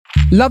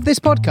Love this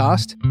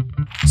podcast?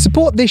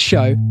 Support this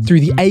show through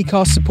the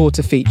Acast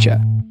supporter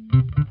feature.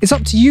 It's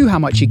up to you how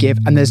much you give,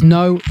 and there's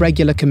no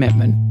regular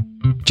commitment.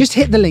 Just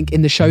hit the link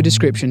in the show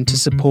description to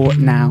support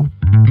now.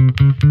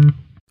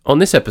 On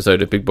this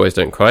episode of Big Boys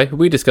Don't Cry,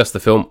 we discuss the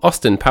film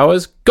Austin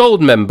Powers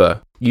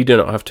Goldmember. You do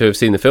not have to have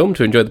seen the film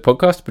to enjoy the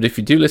podcast, but if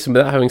you do listen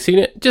without having seen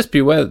it, just be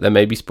aware that there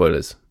may be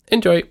spoilers.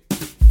 Enjoy!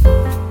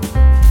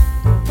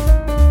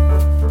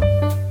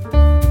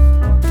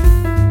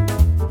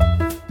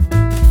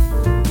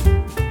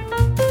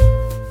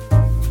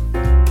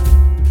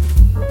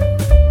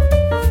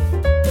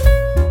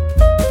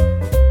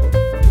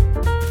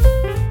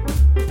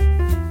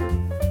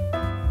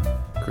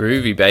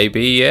 Groovy,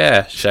 baby,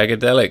 yeah.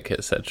 Shagadelic,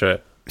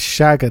 etc.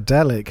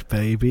 Shagadelic,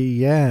 baby,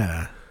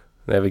 yeah.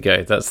 There we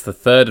go. That's the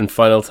third and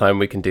final time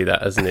we can do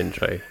that as an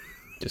intro.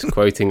 Just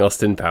quoting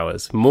Austin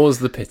Powers. More's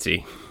the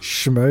pity.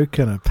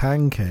 Smoking a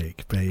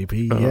pancake,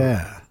 baby,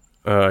 yeah.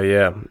 Oh,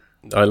 yeah.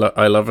 I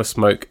love a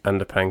smoke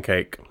and a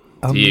pancake.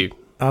 Do you?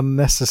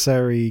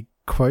 Unnecessary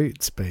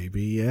quotes,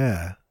 baby,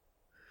 yeah.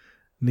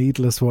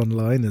 Needless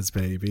one-liners,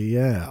 baby,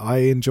 yeah. I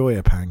enjoy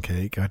a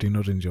pancake. I do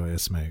not enjoy a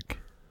smoke.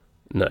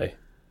 No.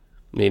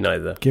 Me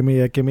neither. Give me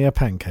a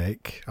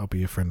pancake. I'll be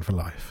your friend for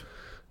life.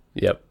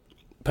 Yep.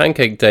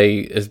 Pancake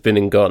Day has been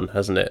and gone,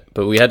 hasn't it?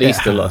 But we had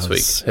Easter last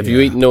week. Have you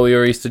eaten all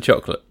your Easter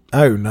chocolate?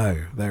 Oh,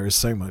 no. There is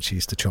so much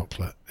Easter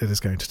chocolate. It is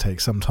going to take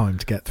some time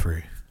to get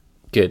through.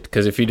 Good,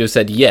 because if you'd have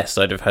said yes,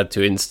 I'd have had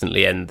to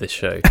instantly end this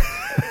show.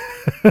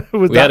 Would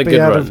we that had a be good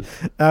out run.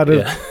 Out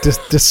of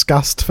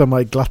disgust for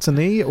my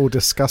gluttony, or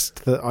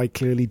disgust that I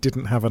clearly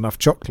didn't have enough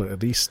chocolate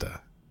at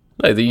Easter?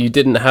 No, that you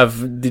didn't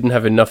have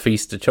enough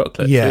Easter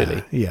chocolate.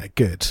 Really. Yeah,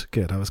 good.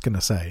 I was going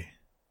to say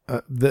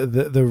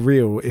the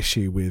real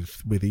issue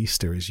with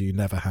Easter is you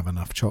never have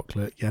enough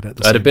chocolate. Yet at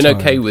the I'd have been same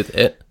okay time, with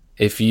it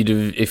if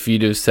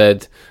you'd have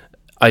said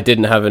I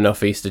didn't have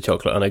enough Easter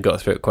chocolate and I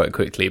got through it quite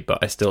quickly,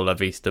 but I still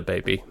love Easter,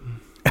 baby.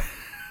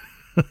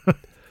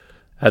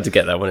 Had to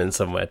get that one in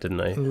somewhere,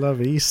 didn't I?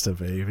 Love Easter,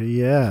 baby.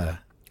 Yeah.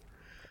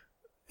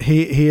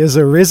 He is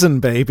arisen,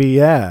 baby.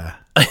 Yeah.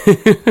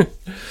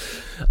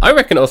 I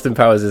reckon Austin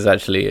Powers is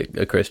actually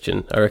a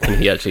Christian. I reckon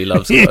he actually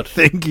loves God. You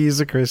think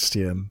he's a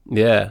Christian?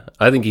 Yeah,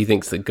 I think he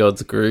thinks that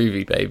God's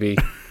groovy, baby.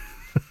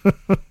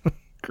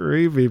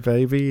 Groovy,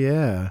 baby,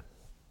 yeah.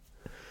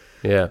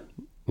 Yeah,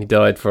 he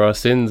died for our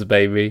sins,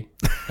 baby.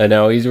 And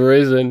now he's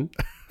risen.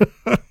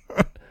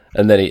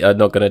 And then I'm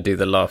not going to do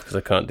the laugh because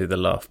I can't do the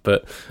laugh.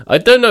 But I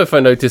don't know if I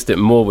noticed it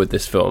more with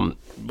this film,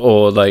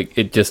 or like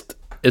it just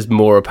is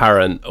more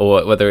apparent,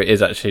 or whether it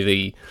is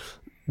actually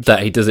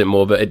that he does it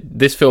more. But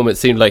this film, it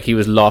seemed like he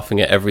was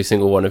laughing at every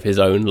single one of his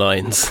own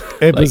lines.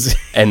 It like, was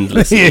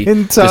endlessly,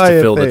 just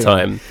to fill the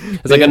time.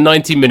 It's like a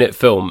 90-minute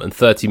film, and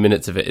 30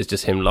 minutes of it is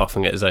just him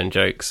laughing at his own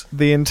jokes.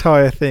 The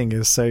entire thing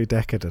is so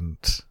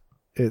decadent.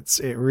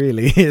 It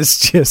really is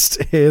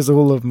just, here's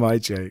all of my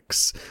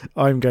jokes.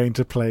 I'm going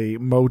to play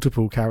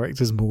multiple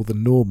characters more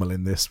than normal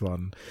in this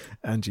one,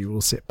 and you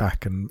will sit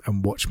back and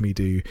watch me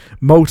do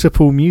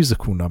multiple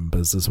musical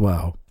numbers as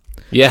well.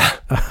 Yeah.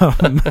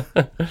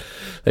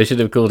 They should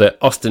have called it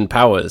Austin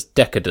Powers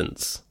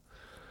Decadence.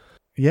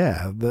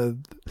 Yeah,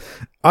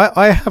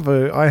 I have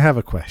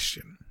a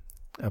question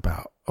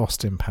about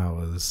Austin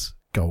Powers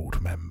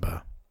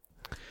Goldmember.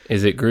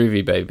 Is it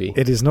groovy, baby?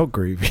 It is not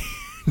groovy.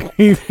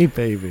 Groovy,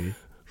 baby.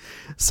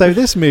 So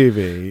this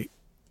movie,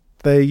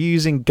 they're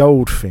using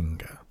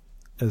Goldfinger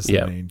as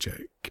the main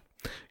joke.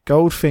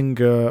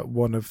 Goldfinger,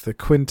 one of the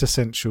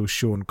quintessential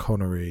Sean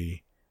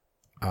Connery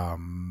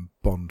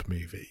Bond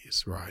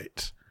movies,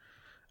 right?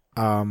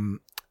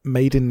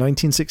 Made in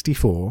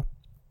 1964.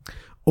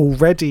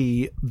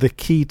 Already the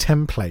key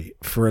template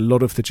for a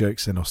lot of the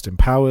jokes in Austin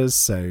Powers.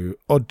 So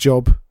Odd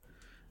Job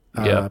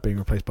being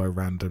replaced by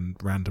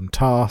Random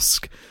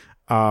Task.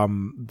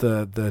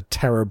 The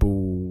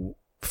terrible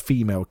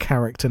female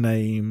character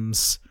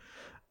names.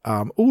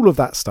 All of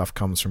that stuff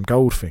comes from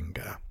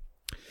Goldfinger.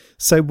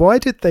 So why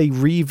did they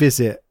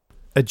revisit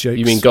a joke?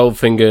 You mean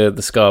Goldfinger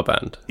the Ska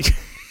Band?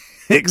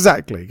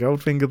 Exactly,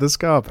 Goldfinger the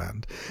Ska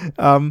Band.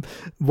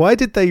 Why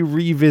did they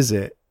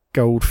revisit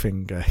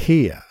Goldfinger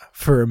here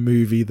for a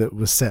movie that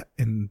was set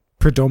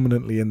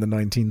predominantly in the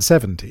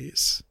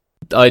 1970s?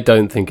 I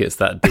don't think it's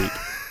that deep.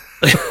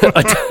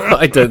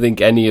 I don't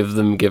think any of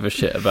them give a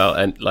shit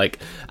about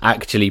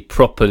actually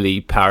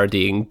properly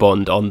parodying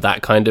Bond on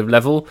that kind of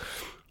level.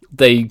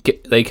 They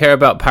care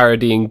about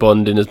parodying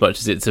Bond in as much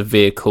as it's a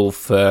vehicle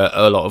for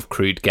a lot of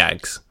crude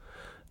gags,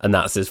 and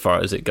that's as far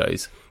as it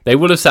goes. They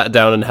would have sat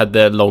down and had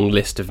their long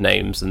list of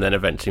names, and then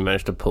eventually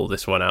managed to pull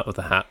this one out of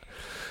the hat.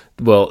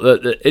 Well,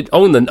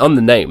 on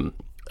the name,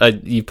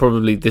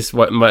 this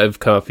might have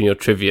come up in your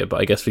trivia, but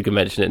I guess we can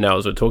mention it now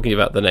as we're talking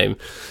about the name.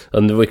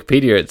 On the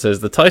Wikipedia, it says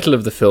the title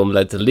of the film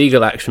led to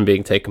legal action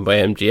being taken by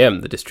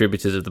MGM, the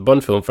distributors of the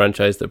Bond film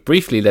franchise, that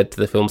briefly led to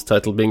the film's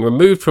title being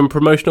removed from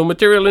promotional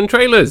material in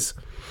trailers.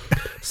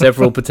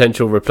 Several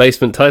potential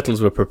replacement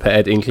titles were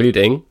prepared,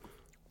 including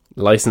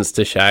License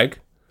to Shag,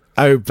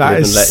 Live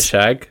and Let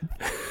Shag,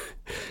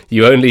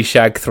 You Only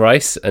Shag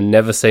Thrice, and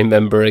Never Say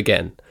Member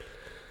Again.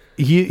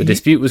 The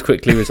dispute was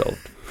quickly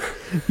resolved.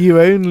 You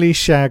Only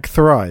Shag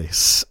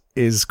Thrice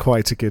is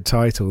quite a good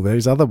title.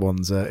 Those other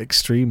ones are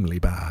extremely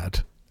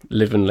bad.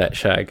 Live and Let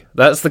Shag.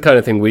 That's the kind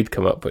of thing we'd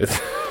come up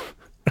with.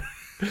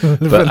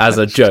 But as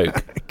a joke.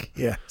 Shag.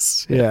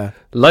 Yes. Yeah.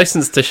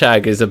 License to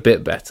Shag is a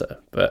bit better,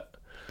 but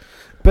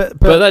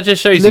that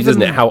just shows you,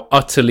 doesn't it, how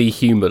utterly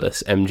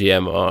humorless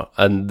MGM are,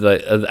 and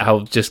how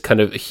just kind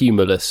of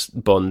humorless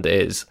Bond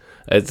is,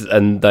 so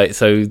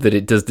that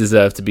it does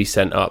deserve to be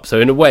sent up.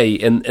 So in a way,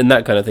 in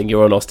that kind of thing,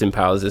 you're on Austin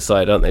Powers'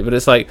 side, aren't they? But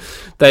it's like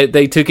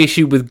they took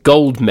issue with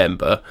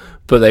Goldmember,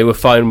 but they were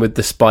fine with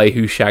The Spy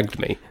Who Shagged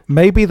Me.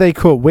 Maybe they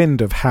caught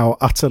wind of how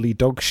utterly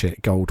dogshit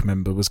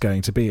Goldmember was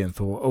going to be and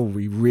thought, oh,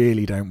 we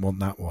really don't want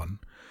that one.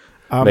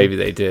 Maybe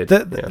they did.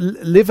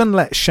 Live and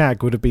Let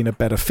Shag would have been a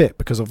better fit,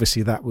 because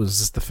obviously that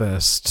was the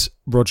first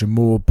Roger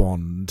Moore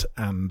Bond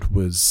and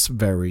was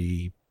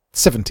very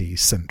 70s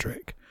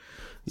centric.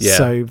 Yeah.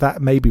 So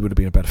that maybe would have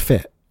been a better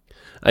fit.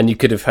 And you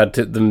could have had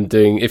them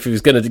doing, if he was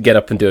going to get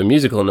up and do a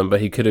musical number,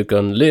 he could have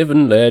gone Live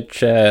and Let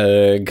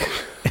Shag.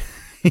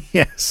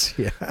 Yes,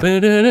 yeah.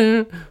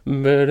 The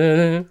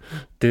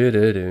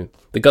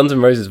Guns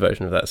N' Roses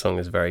version of that song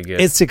is very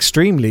good. It's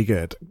extremely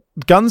good.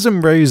 Guns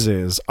N'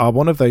 Roses are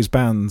one of those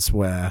bands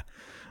where,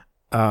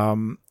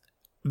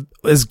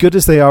 as good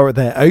as they are at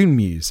their own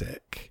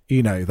music,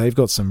 they've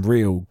got some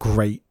real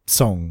great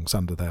songs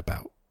under their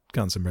belt.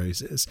 Guns N'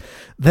 Roses,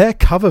 their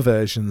cover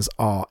versions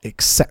are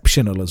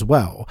exceptional as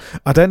well.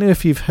 I don't know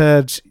if you've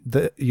heard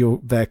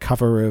their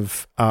cover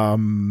of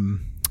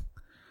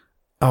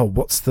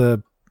what's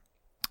the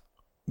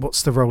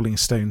Rolling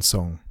Stones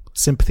song?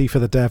 Sympathy for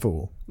the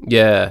Devil.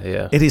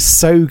 Yeah. It is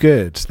so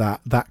good,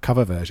 that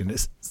cover version.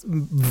 It's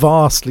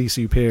vastly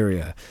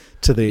superior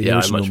to the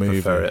original movie. I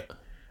much prefer it.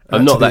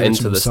 I'm not that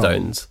into the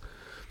Stones.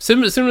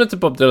 Similar to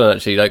Bob Dylan,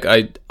 actually. Like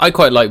I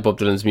quite like Bob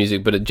Dylan's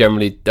music, but I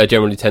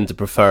generally tend to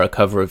prefer a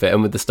cover of it.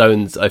 And with the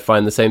Stones, I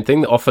find the same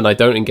thing. Often I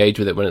don't engage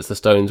with it when it's the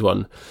Stones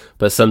one,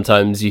 but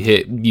sometimes you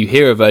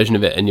hear a version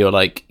of it and you're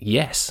like,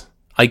 yes,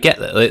 I get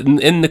that.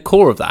 In the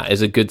core of that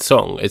is a good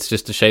song. It's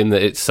just a shame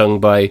that it's sung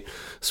by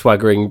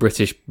swaggering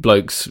British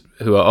blokes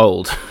who are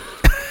old.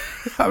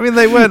 I mean,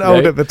 they weren't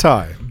old at the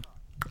time.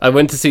 I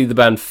went to see the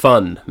band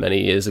Fun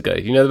many years ago.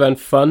 Do you know the band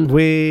Fun?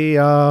 We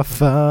are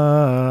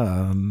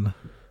fun.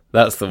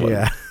 That's the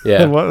one.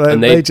 Yeah.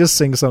 And they just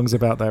sing songs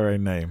about their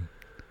own name.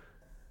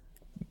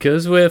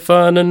 'Cause we're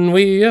fun and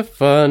we are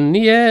fun,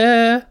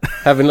 yeah.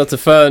 Having lots of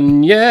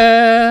fun,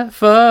 yeah,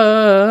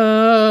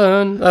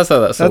 fun. That's how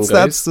that song goes.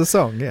 That's the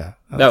song, yeah.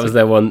 That was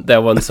their one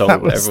song.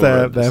 That was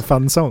their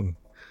fun song.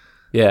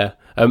 Yeah.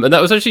 And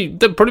that was actually,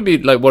 that'd probably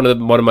be like one of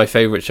my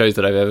favourite shows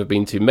that I've ever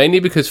been to,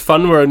 mainly because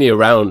Fun were only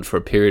around for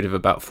a period of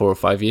about 4 or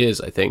 5 years,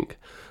 I think.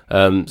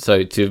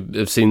 So to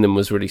have seen them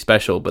was really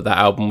special, but that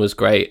album was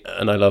great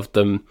and I loved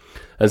them.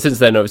 And since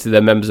then, obviously,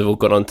 their members have all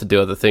gone on to do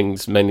other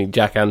things. Mainly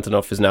Jack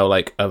Antonoff is now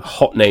like a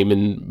hot name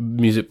in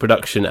music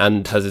production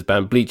and has his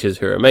band Bleachers,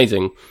 who are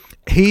amazing.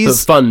 But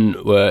Fun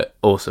were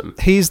awesome.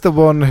 He's the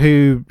one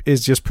who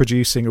is just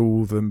producing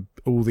all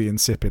the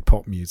insipid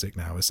pop music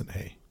now, isn't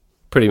he?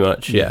 Pretty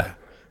much, yeah.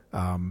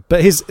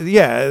 But he's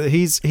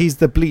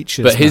the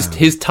Bleachers. But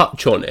his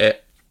touch on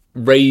it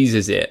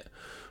raises it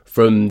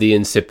from the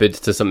insipid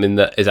to something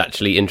that is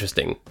actually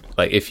interesting.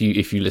 Like if you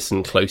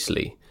listen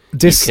closely,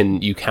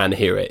 you can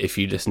hear it if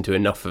you listen to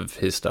enough of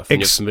his stuff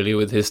and you're familiar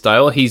with his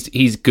style.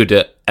 He's good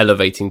at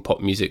elevating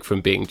pop music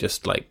from being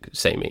just like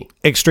samey.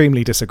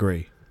 Extremely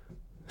disagree.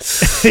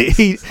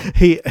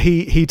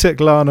 he took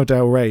Lana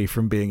Del Rey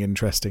from being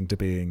interesting to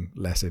being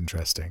less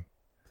interesting.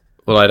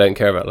 Well, I don't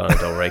care about Lana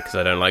Del Rey because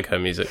I don't like her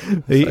music.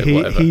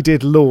 He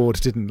did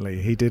Lorde, didn't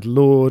he? He did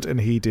Lorde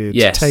and he did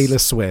Taylor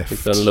Swift.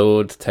 He's done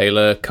Lorde,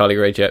 Taylor, Carly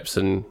Rae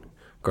Jepsen,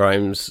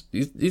 Grimes.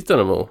 He's done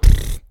them all.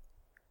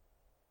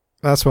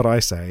 That's what I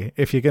say.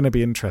 If you're going to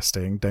be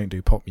interesting, don't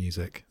do pop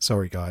music.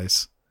 Sorry,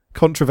 guys.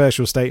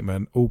 Controversial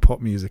statement. All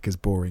pop music is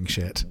boring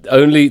shit.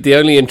 The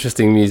only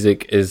interesting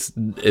music is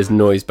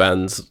noise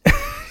bands.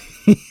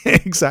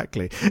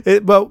 Exactly.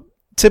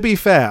 To be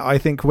fair, I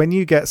think when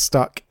you get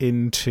stuck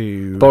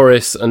into...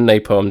 Boris and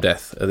Napalm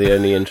Death are the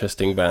only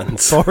interesting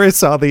bands.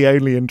 Boris are the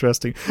only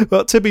interesting...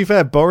 Well, to be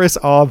fair, Boris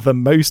are the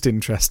most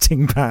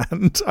interesting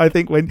band. I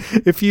think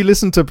if you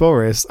listen to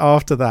Boris,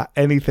 after that,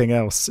 anything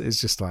else is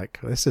just like,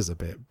 this is a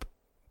bit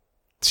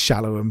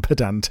shallow and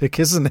pedantic,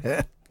 isn't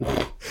it?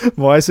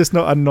 Why is this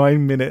not a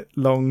 9-minute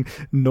long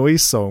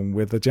noise song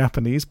with a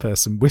Japanese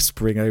person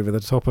whispering over the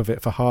top of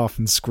it for half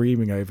and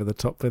screaming over the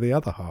top for the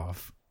other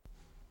half?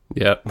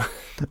 Yeah.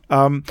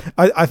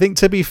 I think,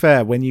 to be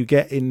fair, when you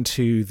get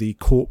into the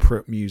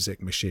corporate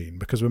music machine,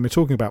 because when we're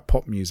talking about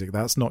pop music,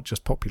 that's not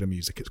just popular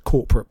music, it's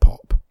corporate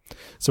pop.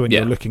 So when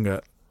you're looking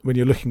at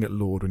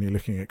Lorde, when you're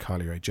looking at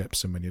Carly Rae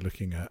Jepsen, when you're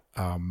looking at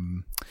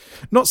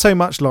not so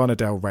much Lana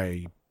Del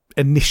Rey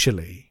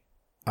initially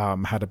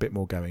had a bit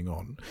more going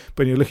on,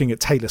 but when you're looking at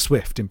Taylor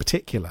Swift in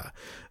particular,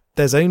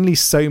 there's only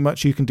so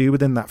much you can do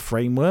within that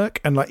framework,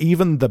 and like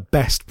even the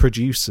best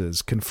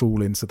producers can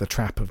fall into the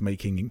trap of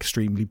making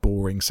extremely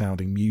boring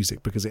sounding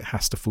music because it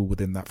has to fall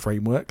within that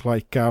framework.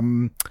 Like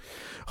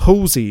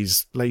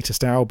Halsey's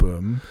latest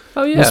album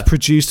was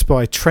produced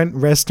by Trent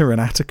Reznor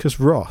and Atticus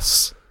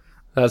Ross.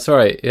 That's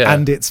right, yeah.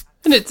 And it's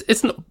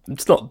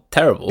not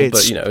terrible,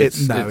 but you know,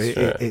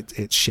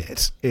 it's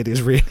shit. It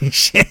is really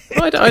shit.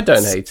 I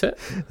don't hate it.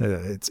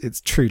 It's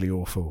truly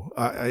awful.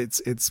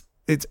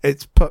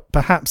 It's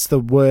perhaps the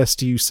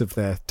worst use of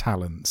their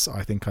talents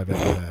I think I've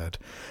ever heard.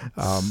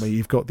 Where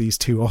you've got these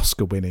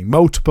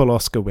multiple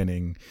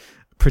Oscar-winning,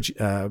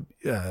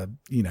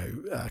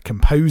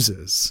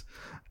 composers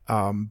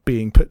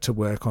being put to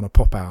work on a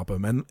pop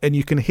album, and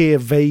you can hear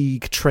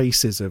vague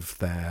traces of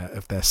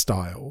their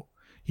style.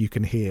 You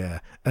can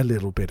hear a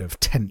little bit of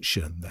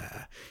tension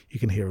there. You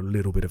can hear a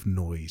little bit of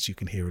noise. You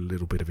can hear a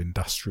little bit of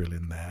industrial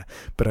in there.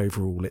 But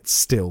overall, it's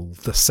still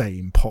the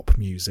same pop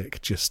music,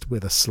 just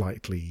with a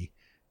slight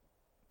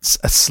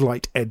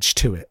edge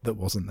to it that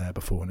wasn't there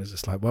before. And it's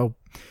just like, well,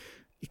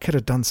 you could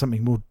have done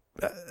something more.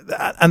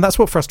 And that's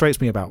what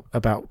frustrates me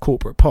about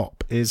corporate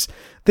pop, is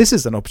this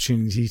is an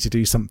opportunity to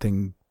do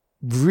something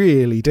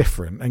really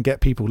different and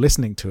get people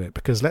listening to it.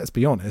 Because let's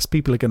be honest,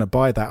 people are going to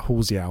buy that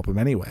Halsey album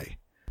anyway.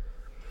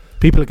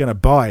 People are going to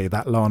buy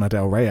that Lana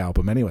Del Rey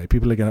album anyway.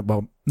 People are going to,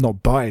 well,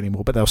 not buy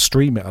anymore, but they'll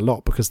stream it a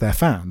lot because they're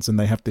fans and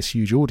they have this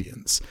huge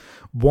audience.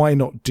 Why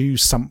not do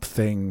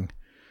something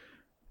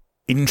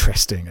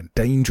interesting and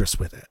dangerous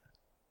with it?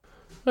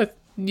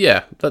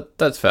 Yeah,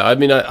 that's fair. I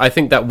mean, I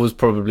think that was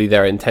probably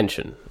their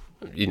intention,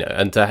 you know,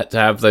 and to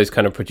have those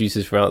kind of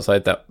producers from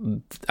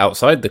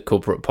outside the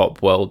corporate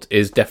pop world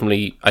is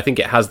definitely, I think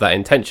it has that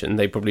intention.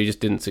 They probably just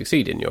didn't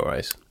succeed in your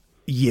eyes.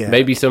 Yeah,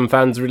 maybe some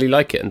fans really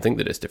like it and think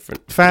that it's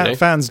different.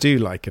 Fans do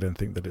like it and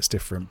think that it's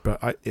different, but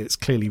it's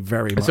clearly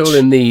it's all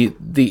in the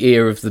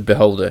ear of the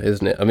beholder,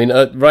 isn't it? I mean,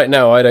 right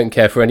now I don't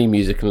care for any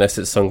music unless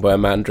it's sung by a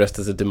man dressed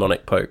as a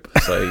demonic pope.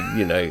 So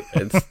you know,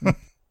 it's.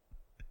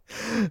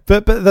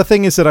 but the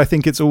thing is that I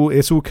think it's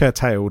all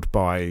curtailed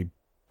by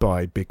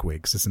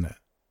bigwigs, isn't it?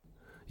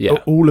 Yeah,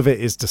 all of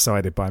it is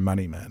decided by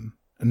money men,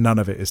 and none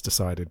of it is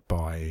decided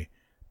by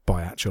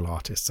actual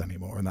artists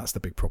anymore, and that's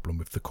the big problem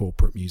with the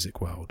corporate music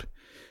world.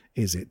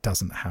 Is it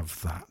doesn't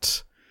have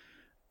that,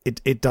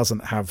 it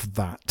doesn't have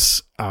that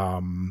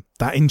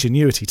that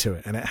ingenuity to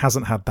it, and it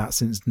hasn't had that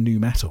since nu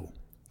metal.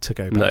 To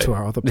go back to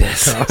our other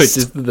podcast, which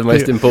is the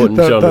most important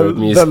genre of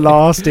music, the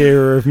last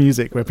era of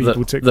music where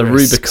people took the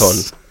risks. Rubicon,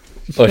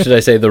 or should I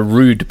say the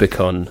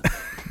Rudebicon,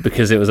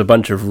 because it was a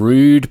bunch of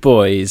rude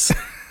boys.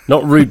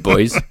 Not rude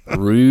boys,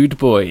 rude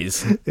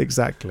boys.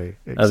 Exactly.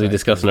 As we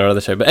discussed in our other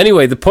show. But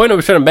anyway, the point I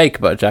was trying to make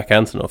about Jack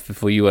Antonoff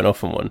before you went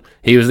off on one,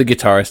 he was the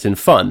guitarist in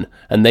Fun.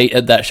 And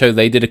at that show,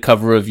 they did a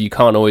cover of You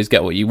Can't Always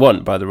Get What You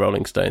Want by the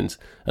Rolling Stones.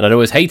 And I'd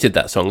always hated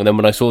that song. And then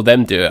when I saw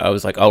them do it, I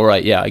was like, oh,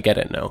 right, yeah, I get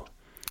it now.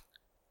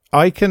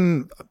 I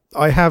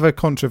have a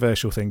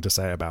controversial thing to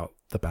say about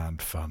the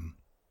band Fun.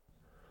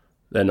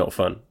 They're not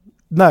fun.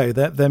 No,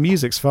 their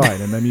music's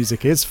fine and their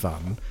music is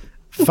fun.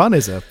 Fun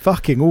is a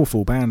fucking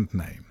awful band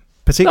name.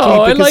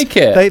 Particularly because I like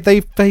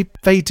it.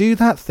 They do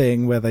that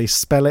thing where they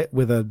spell it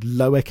with a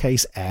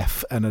lowercase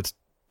f and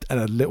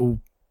a little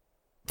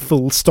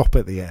full stop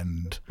at the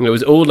end. It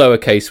was all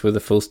lowercase with a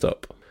full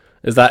stop.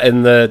 Is that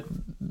in the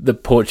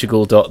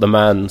Portugal the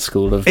man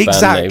school of band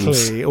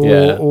names? Exactly.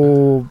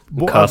 Or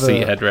car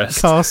seat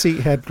headrest. Car seat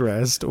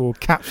headrest or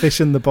Catfish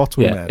and the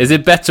Bottlemen. Yeah. Is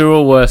it better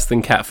or worse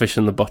than Catfish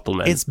and the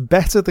Bottlemen? It's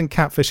better than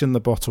Catfish and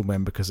the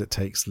Bottlemen because it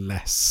takes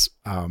less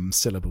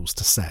syllables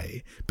to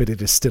say, but it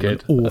is still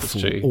an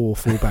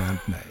awful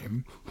band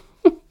name.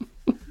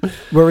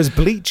 Whereas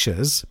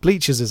Bleachers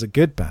is a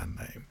good band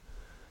name.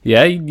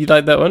 Yeah, you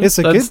like that one? It's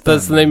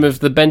that's the name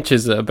of the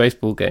benches at a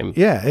baseball game.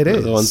 Yeah, it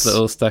is. The ones that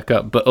all stack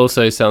up, but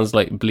also sounds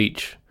like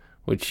bleach,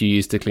 which you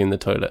use to clean the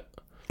toilet.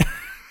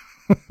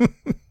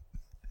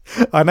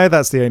 I know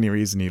that's the only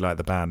reason you like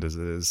the band, is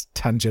it is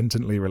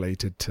tangentially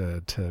related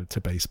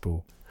to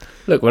baseball.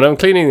 Look, when I'm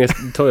cleaning this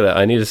toilet,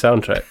 I need a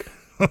soundtrack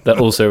that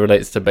also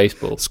relates to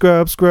baseball.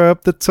 Scrub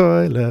the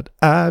toilet,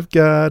 I've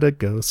gotta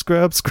go.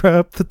 Scrub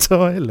the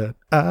toilet,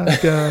 I've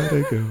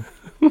gotta go.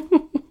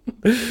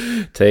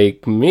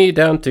 Take me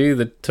down to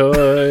the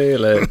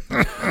toilet.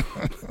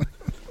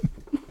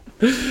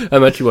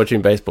 I'm actually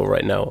watching baseball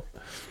right now.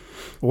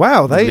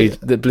 Wow,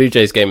 the Blue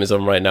Jays game is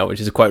on right now, which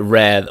is quite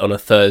rare on a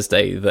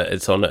Thursday that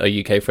it's on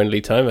a UK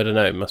friendly time. I don't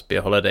know, it must be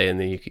a holiday in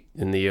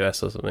the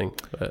US or something.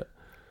 But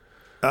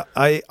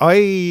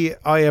I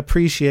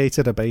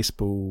appreciated a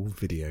baseball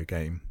video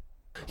game.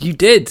 You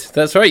did.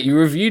 That's right. You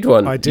reviewed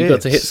one. I did. You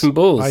got to hit some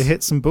balls. I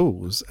hit some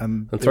balls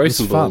and throw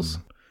some balls.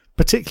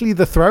 Particularly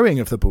the throwing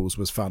of the balls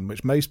was fun,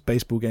 which most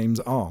baseball games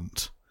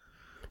aren't.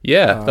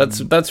 Yeah,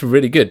 that's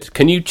really good.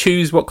 Can you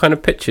choose what kind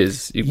of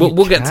pitches?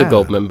 We'll get to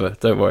Goldmember,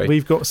 don't worry.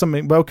 We've got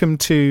something. Welcome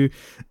to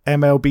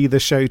MLB The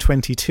Show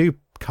 22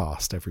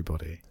 cast,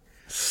 everybody.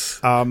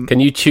 Can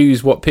you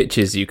choose what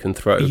pitches you can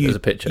throw as a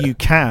pitcher? You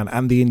can,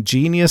 and the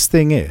ingenious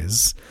thing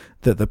is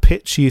that the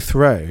pitch you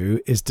throw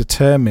is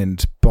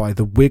determined by by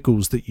the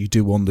wiggles that you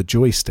do on the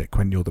joystick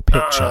when you're the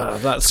pitcher.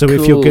 That's so cool.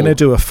 If you're going to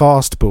do a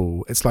fast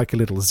ball, it's like a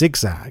little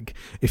zigzag.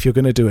 If you're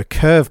going to do a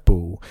curve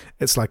ball,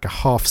 it's like a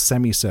half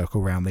semicircle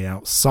around the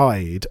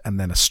outside and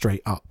then a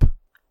straight up.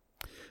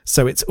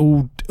 So it's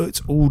all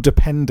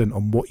dependent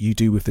on what you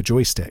do with the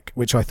joystick,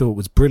 which I thought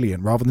was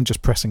brilliant. Rather than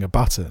just pressing a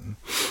button,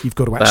 you've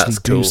got to actually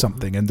do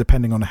something, and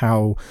depending on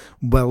how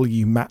well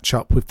you match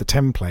up with the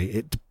template,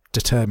 it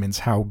determines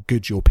how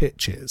good your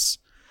pitch is.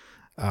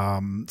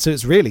 So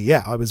it's really,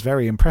 I was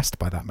very impressed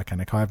by that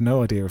mechanic. I have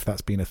no idea if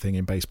that's been a thing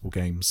in baseball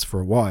games for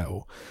a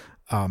while,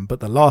 but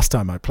the last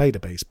time I played a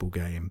baseball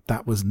game,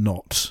 that was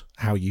not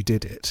how you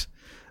did it.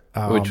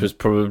 Which was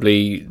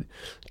probably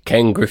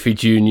Ken Griffey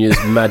Jr.'s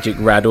Magic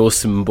Rad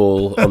Awesome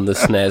Ball on the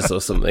SNES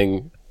or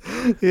something.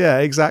 Yeah,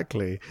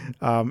 exactly.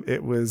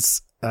 It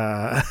was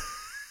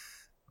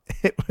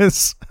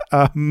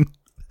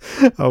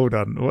hold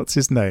on, what's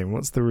his name?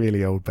 What's the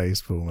really old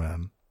baseball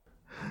man?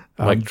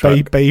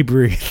 Babe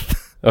Ruth.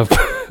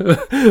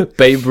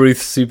 Babe Ruth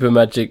Super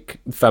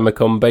Magic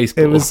Famicom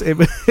Baseball. It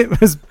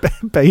was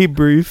Babe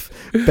Ruth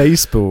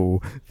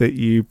baseball that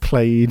you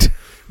played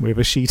with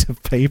a sheet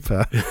of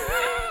paper.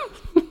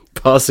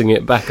 Passing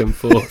it back and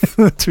forth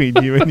between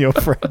you and your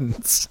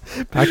friends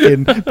back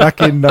in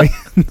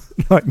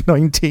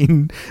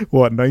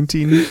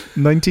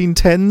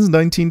 1910s,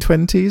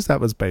 1920s. That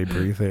was Babe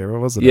Ruth era,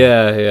 wasn't it?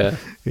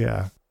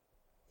 Yeah.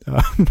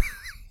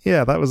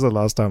 Yeah, that was the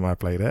last time I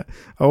played it.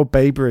 Oh,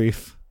 Babe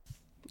Ruth,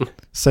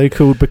 so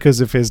called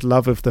because of his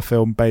love of the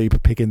film Babe,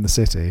 Pig in the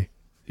City.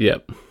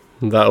 Yep,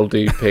 that'll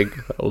do, pig.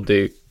 That'll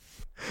do.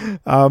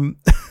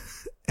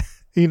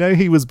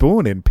 He was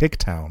born in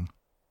Pigtown.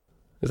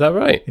 Is that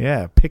right?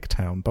 Yeah,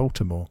 Pigtown,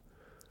 Baltimore.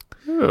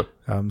 Oh.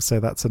 So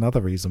that's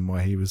another reason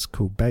why he was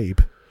called Babe.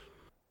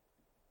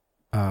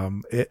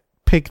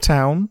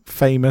 Pigtown,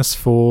 famous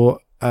for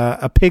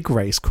a pig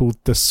race called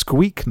the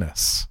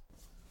Squeakness.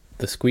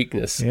 The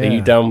Squeakness. Yeah. Are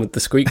you down with the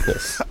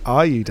Squeakness?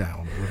 Are you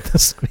down with the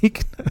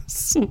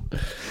Squeakness?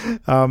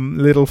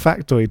 Little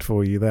factoid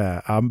for you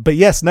there. But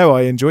yes, no,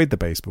 I enjoyed the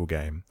baseball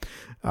game.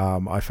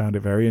 I found it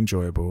very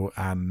enjoyable,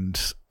 and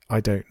I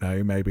don't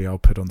know, maybe I'll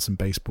put on some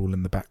baseball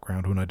in the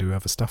background when I do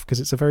other stuff, because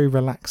it's a very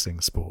relaxing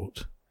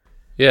sport.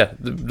 Yeah,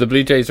 the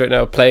Blue Jays right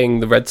now are playing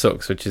the Red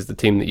Sox, which is the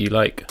team that you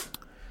like,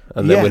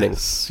 and they're winning.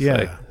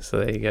 Yeah. So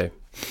there you go.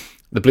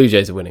 The Blue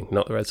Jays are winning,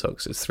 not the Red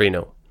Sox. It's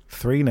 3-0.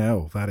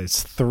 3-0. That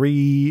is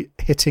 3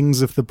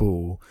 hittings of the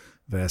ball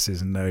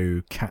versus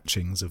no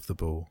catchings of the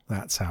ball.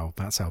 That's how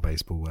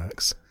baseball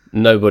works.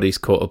 Nobody's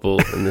caught a ball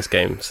in this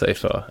game so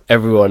far.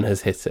 Everyone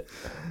has hit it.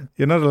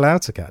 You're not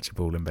allowed to catch a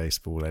ball in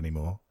baseball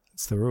anymore.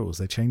 It's the rules.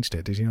 They changed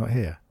it. Did you not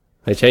hear?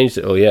 They changed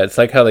it all. Yeah, it's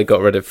like how they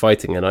got rid of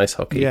fighting in ice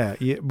hockey. Yeah.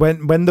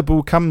 When the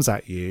ball comes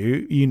at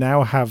you, you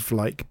now have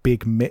like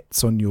big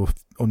mitts on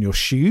your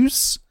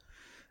shoes,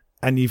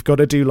 and you've got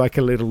to do like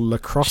a little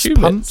lacrosse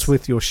punt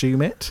with your shoe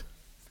mitt.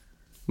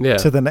 Yeah.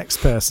 To the next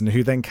person,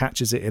 who then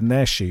catches it in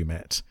their shoe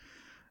mitt,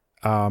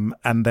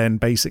 and then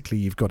basically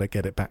you've got to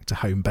get it back to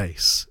home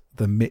base,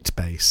 the mitt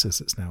base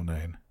as it's now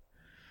known.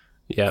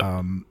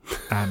 Yeah.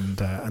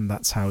 And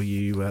that's how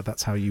you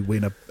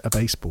win a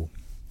baseball.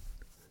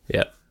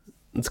 Yeah.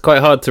 It's quite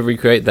hard to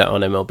recreate that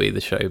on MLB The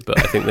Show, but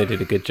I think they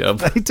did a good job.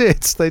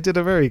 They did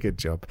a very good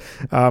job.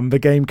 The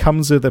game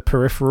comes with a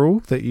peripheral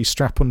that you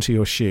strap onto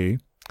your shoe,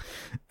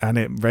 and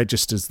it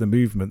registers the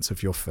movements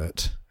of your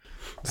foot.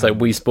 It's like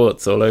Wii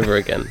Sports all over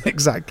again.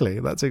 Exactly.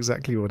 That's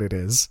exactly what it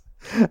is.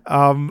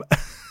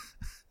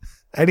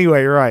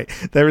 Anyway, right.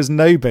 There is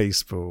no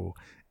baseball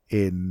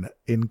in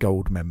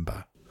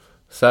Goldmember.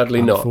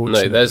 Sadly not.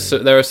 No,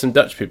 there are some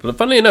Dutch people. And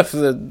funnily enough,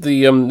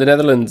 the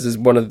Netherlands is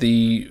one of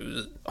the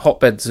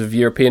hotbeds of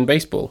European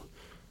baseball.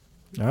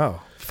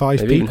 Oh,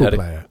 5 people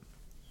play it.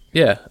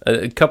 Yeah,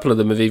 a couple of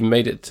them have even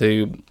made it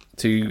to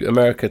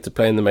America to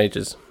play in the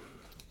majors.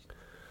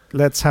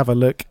 Let's have a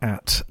look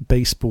at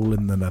baseball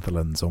in the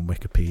Netherlands on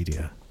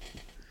Wikipedia.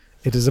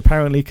 It is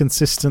apparently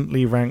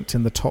consistently ranked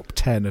in the top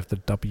 10 of the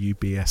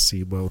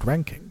WBSC World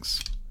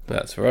Rankings.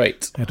 That's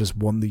right. It has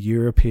won the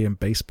European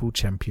Baseball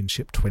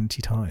Championship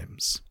 20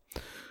 times.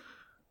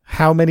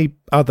 How many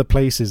other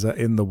places are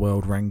in the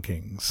World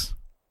Rankings?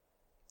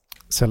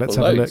 So let's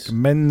have a look.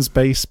 Men's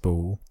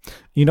baseball.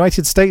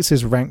 United States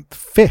is ranked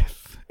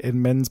 5th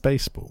in men's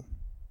baseball.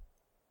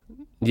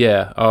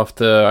 Yeah,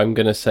 after, I'm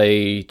going to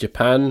say,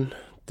 Japan,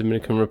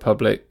 Dominican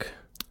Republic.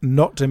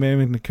 Not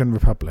Dominican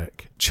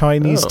Republic.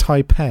 Chinese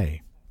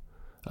Taipei.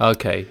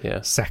 Okay, yeah.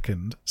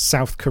 2nd.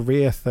 South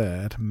Korea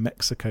 3rd.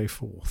 Mexico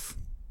 4th.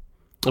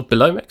 Oh,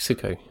 below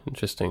Mexico.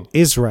 Interesting.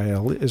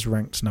 Israel is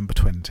ranked number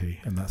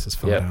 20, and that's as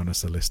far down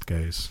as the list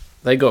goes.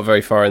 They got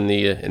very far in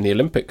the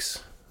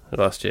Olympics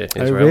last year.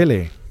 Israel. Oh,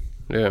 really?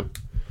 Yeah.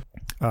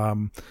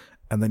 And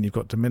then you've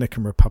got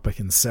Dominican Republic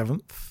in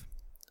 7th.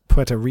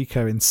 Puerto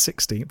Rico in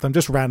 16th. I'm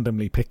just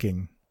randomly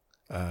picking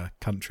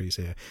countries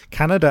here.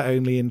 Canada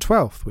only in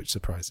 12th, which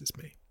surprises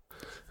me.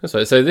 That's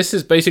right. So this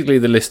is basically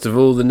the list of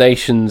all the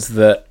nations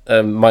that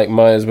Mike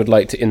Myers would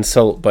like to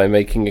insult by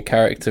making a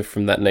character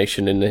from that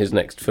nation in his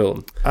next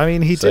film. I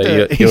mean,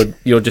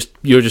 you're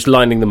just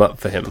lining them up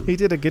for him. He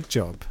did a good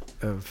job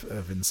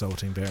of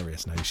insulting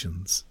various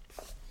nations.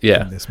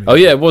 Yeah. Oh,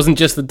 yeah. It wasn't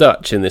just the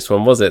Dutch in this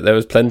one, was it? There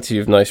was plenty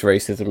of nice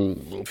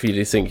racism for you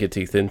to sink your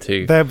teeth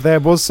into. There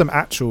was some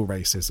actual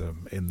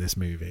racism in this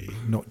movie,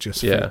 not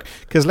just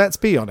because let's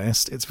be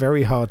honest, it's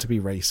very hard to be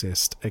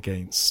racist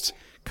against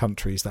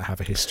countries that have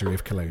a history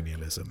of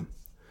colonialism.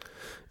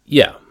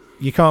 Yeah.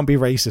 You can't be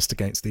racist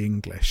against the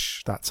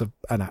English. That's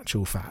an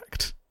actual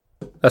fact.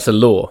 That's a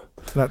law.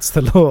 That's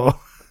the law.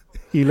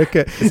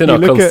 It's in our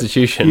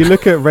constitution. You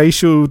look at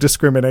racial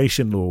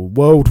discrimination law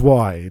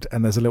worldwide,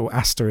 and there's a little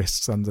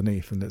asterisk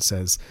underneath, and it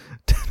says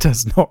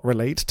does not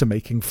relate to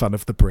making fun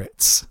of the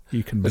Brits.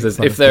 You can make fun if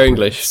of they're the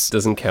English, Brits.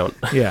 doesn't count.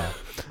 Yeah.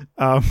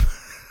 Can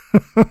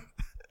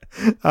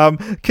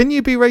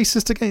you be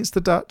racist against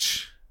the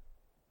Dutch?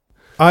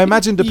 I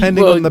imagine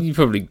depending on the... You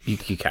probably you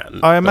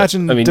can. I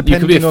imagine you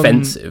can be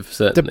offensive,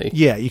 certainly.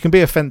 You can be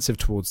offensive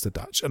towards the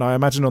Dutch. And I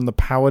imagine on the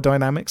power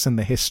dynamics and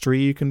the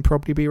history, you can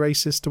probably be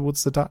racist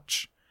towards the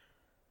Dutch.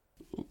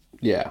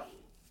 Yeah.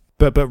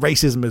 But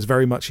racism is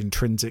very much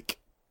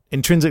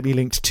intrinsically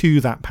linked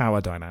to that power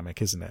dynamic,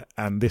 isn't it?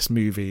 And this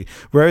movie,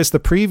 whereas the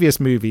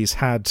previous movies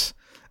had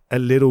a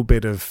little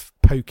bit of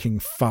poking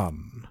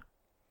fun,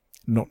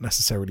 not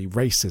necessarily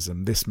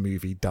racism, this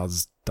movie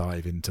does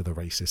dive into the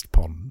racist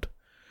pond.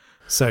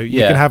 So you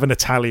can have an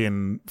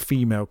Italian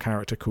female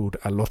character called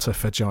Alotta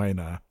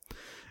Vagina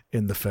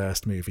in the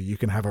first movie. You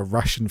can have a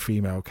Russian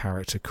female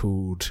character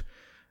called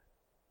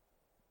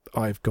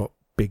I've Got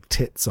Big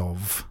Tits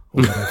Of,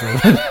 or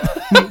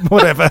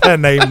whatever her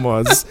name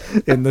was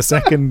in the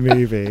second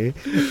movie.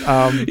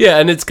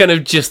 And it's kind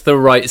of just the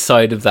right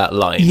side of that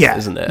line,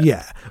 isn't it?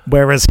 Yeah.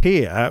 Whereas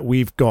here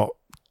we've got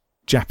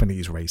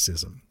Japanese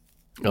racism.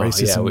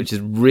 Which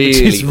is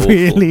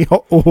really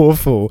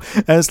awful.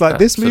 And it's like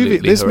this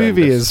movie horrendous.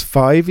 is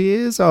 5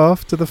 years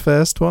after the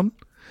first one.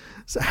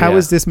 So how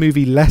is this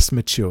movie less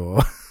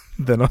mature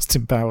than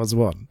Austin Powers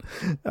 1?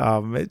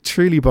 It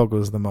truly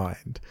boggles the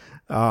mind.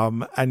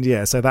 So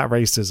that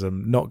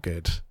racism, not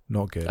good.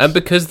 And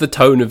because the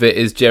tone of it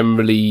is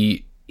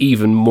generally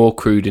even more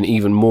crude and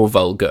even more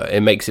vulgar,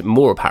 it makes it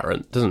more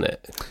apparent, doesn't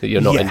it? That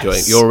you're not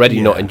enjoying. You're already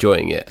not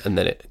enjoying it, and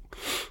then it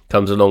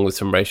comes along with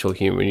some racial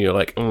humor, and you're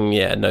like,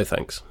 no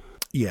thanks.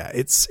 Yeah,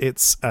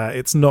 it's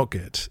not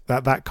good.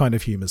 That kind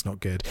of humor is not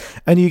good,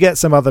 and you get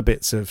some other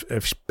bits of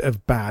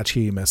bad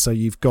humor. So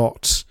you've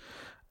got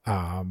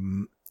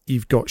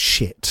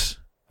shit,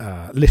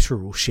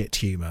 literal shit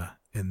humor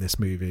in this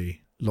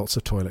movie. Lots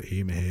of toilet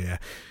humor here.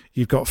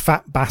 You've got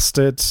Fat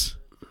Bastard.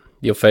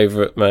 Your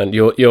favourite man,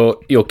 your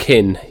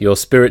kin, your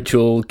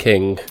spiritual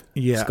king,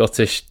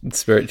 Scottish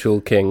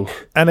spiritual king.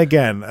 And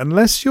again,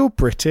 unless you're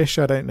British,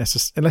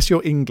 unless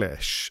you're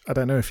English, I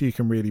don't know if you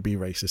can really be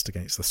racist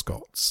against the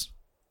Scots.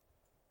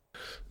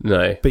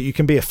 No, but you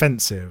can be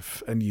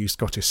offensive and use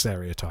Scottish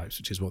stereotypes,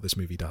 which is what this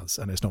movie does,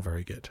 and it's not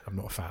very good. I'm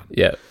not a fan.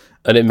 Yeah,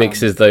 and it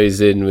mixes those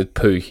in with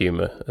poo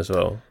humour as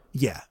well.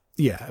 Yeah,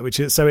 which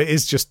is so it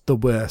is just the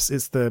worst.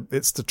 It's the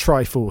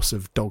Triforce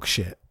of dog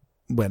shit.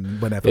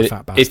 Whenever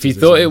Fat Bastard. If you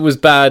thought it was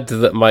bad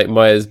that Mike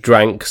Myers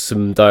drank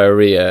some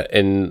diarrhea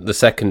in the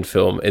second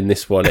film, in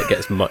this one it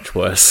gets much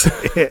worse.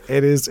 It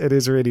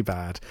is really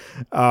bad.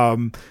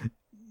 So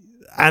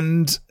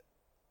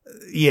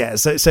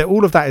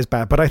all of that is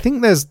bad, but I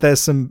think there's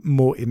some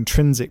more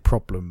intrinsic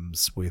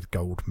problems with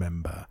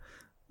Goldmember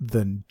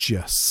than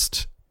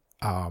just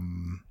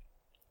the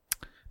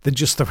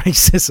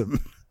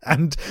racism.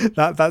 And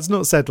that's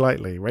not said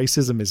lightly.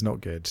 Racism is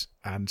not good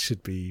and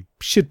should be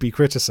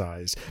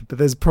criticised. But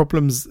there's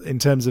problems in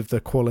terms of the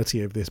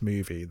quality of this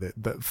movie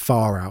that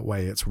far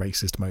outweigh its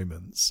racist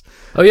moments.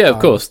 Oh yeah, of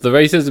course. The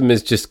racism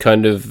is just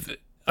kind of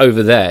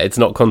over there. It's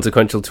not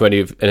consequential to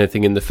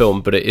anything in the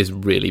film, but it is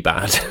really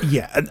bad.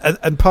 Yeah,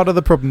 and part of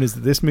the problem is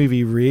that this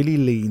movie really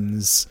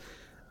leans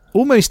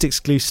almost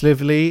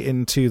exclusively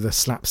into the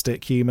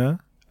slapstick humour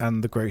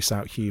and the gross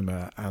out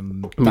humour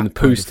and the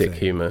poo stick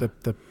humour.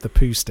 The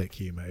poo stick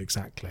humour,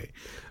 exactly.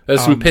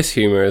 There's some piss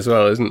humour as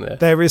well, isn't there?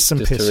 There is some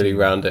just piss to really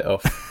humour. round it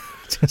off.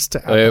 Just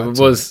to it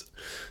was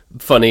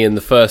funny in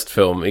the first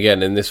film.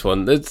 Again, in this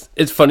one,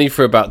 it's funny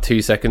for about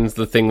 2 seconds.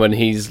 The thing when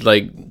he's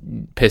like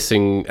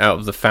pissing out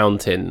of the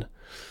fountain,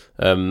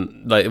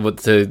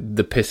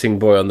 the pissing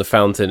boy on the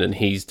fountain, and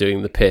he's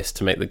doing the piss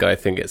to make the guy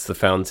think it's the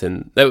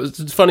fountain.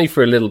 It's funny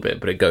for a little bit,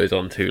 but it goes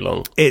on too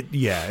long.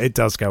 It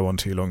does go on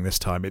too long this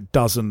time. It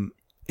doesn't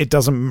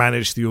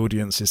manage the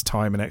audience's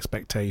time and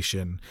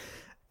expectation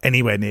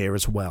anywhere near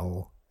as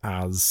well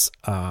as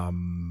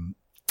the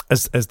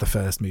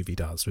first movie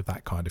does with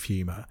that kind of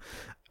humor.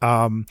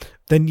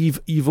 Then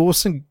you've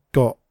also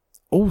got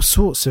all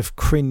sorts of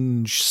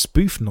cringe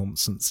spoof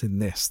nonsense in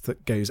this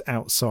that goes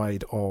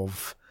outside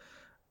of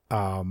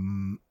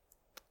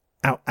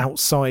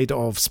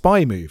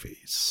spy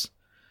movies.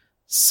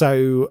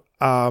 So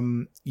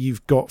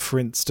you've got, for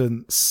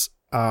instance,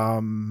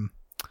 a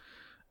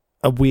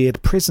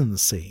weird prison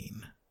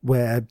scene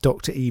where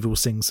Dr. Evil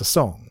sings a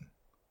song,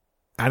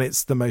 and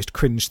it's the most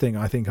cringe thing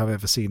I think I've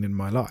ever seen in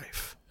my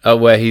life. Oh,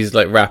 where he's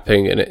like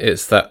rapping, and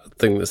it's that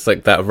thing that's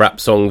like that rap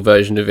song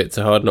version of "It's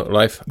a Hard Knock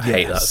Life." I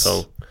hate that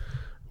song.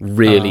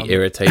 Really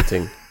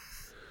irritating.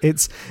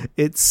 It's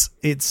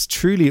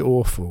truly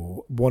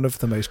awful. One of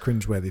the most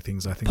cringeworthy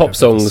things I think. Pop I've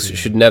songs ever seen.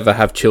 should never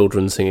have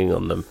children singing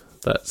on them.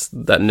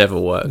 That never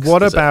works.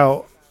 What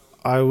about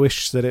 "I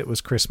Wish That It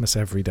Was Christmas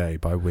Every Day"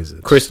 by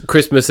Wizzard?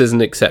 Christmas is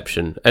an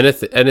exception.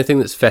 Anything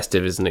that's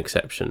festive is an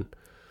exception.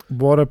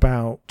 What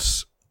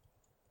about?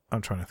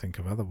 I'm trying to think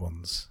of other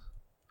ones.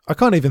 I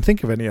can't even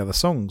think of any other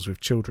songs with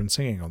children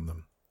singing on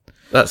them.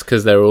 That's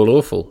because they're all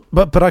awful.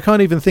 But I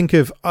can't even think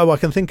of. Oh, I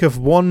can think of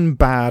one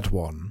bad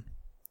one,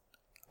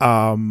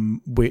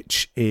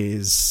 which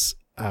is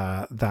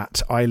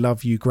that "I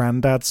Love You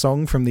Grandad"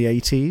 song from the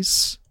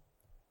 80s.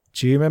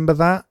 Do you remember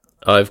that?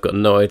 I've got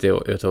no idea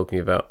what you're talking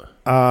about.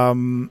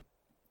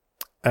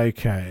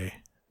 Okay,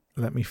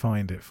 let me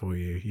find it for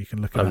you. You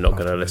can look. I'm not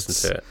going to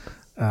listen to it.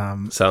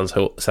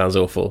 Sounds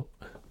awful.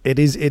 It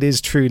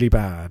is truly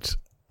bad.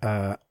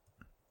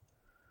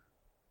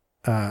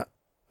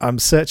 I'm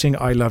searching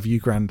 "I Love You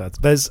Grandad."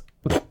 There's.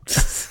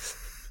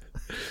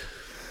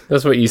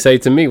 That's what you say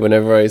to me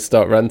whenever I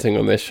start ranting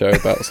on this show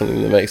about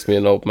something that makes me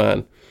an old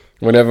man.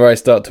 Whenever I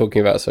start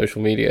talking about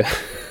social media.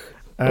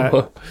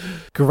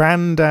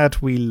 "Grandad,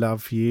 We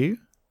Love You,"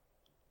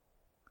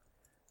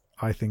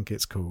 I think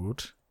it's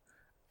called.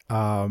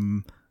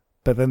 But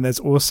then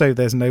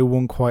there's "No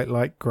One Quite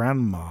Like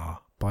Grandma"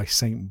 by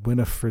St.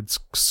 Winifred's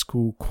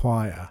School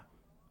Choir.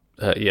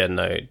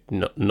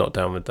 Not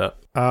down with that.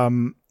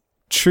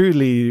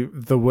 Truly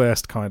the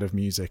worst kind of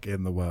music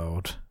in the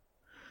world.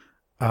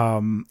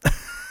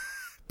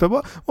 But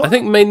what? I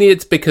think mainly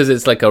it's because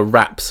it's like a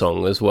rap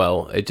song as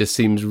well. It just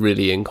seems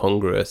really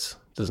incongruous,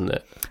 doesn't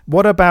it?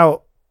 What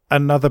about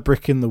 "Another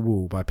Brick in the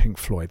Wall" by Pink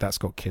Floyd? That's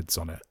got kids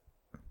on it.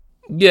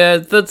 Yeah,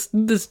 that's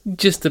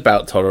just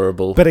about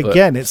tolerable. But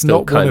again, it's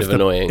not kind of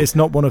annoying. It's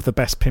not one of the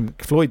best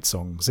Pink Floyd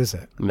songs, is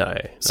it? No.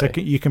 So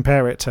you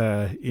compare it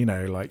to,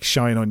 like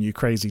 "Shine On You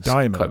Crazy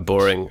Diamond." Quite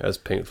boring as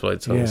Pink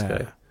Floyd songs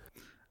go.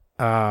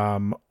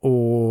 I'm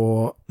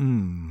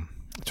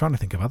trying to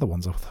think of other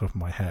ones off the top of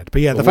my head.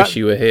 But yeah, Wish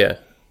You Were Here.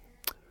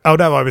 Oh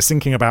no, I was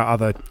thinking about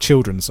other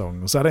children's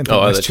songs. I don't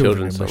think there's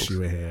children in "Wish You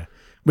Were Here,"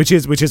 which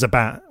is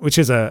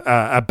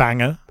a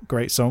banger,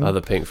 great song. Other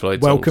Pink Floyd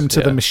songs. "Welcome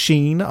to the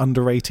Machine,"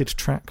 underrated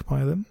track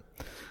by them.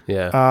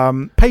 Yeah.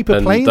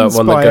 "Paper Planes" that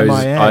one by that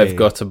goes, MIA. "I've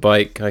got a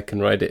bike, I can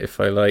ride it if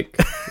I like."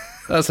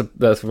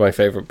 That's my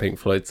favourite Pink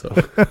Floyd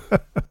song.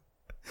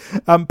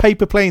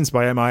 "Paper Planes"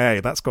 by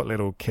MIA. That's got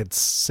little kids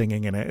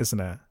singing in it, isn't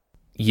it?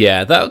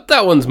 Yeah,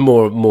 that one's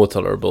more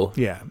tolerable.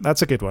 Yeah,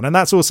 that's a good one. And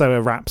that's also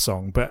a rap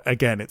song, but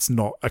again, it's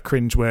not a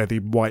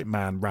cringeworthy white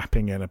man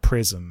rapping in a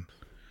prison.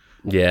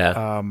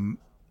 Yeah.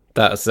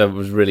 That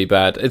was really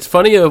bad. It's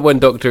funnier when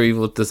Dr.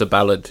 Evil does a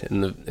ballad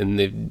in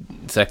the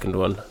second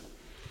one.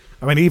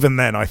 I mean, even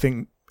then, I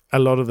think a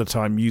lot of the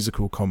time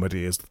musical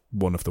comedy is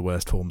one of the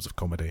worst forms of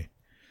comedy.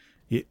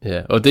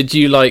 Yeah. Or did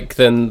you like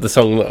then the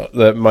song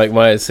that Mike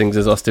Myers sings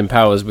as Austin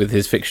Powers with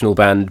his fictional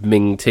band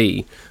Ming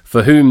T,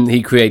 for whom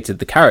he created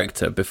the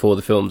character before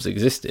the films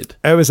existed?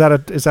 Oh, is that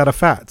a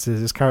fact? Does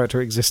his character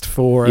exist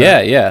for?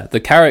 Yeah. The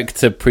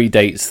character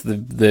predates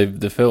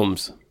the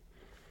films.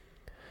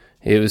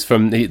 It was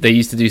from they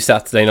used to do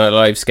Saturday Night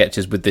Live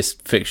sketches with this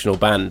fictional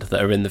band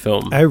that are in the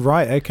film. Oh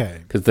right, okay.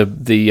 Because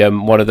the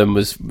one of them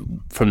was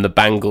from the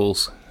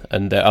Bangles,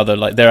 and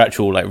they're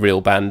actual like real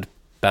band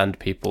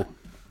people.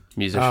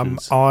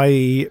 Musicians.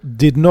 I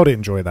did not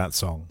enjoy that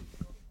song.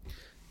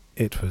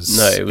 It was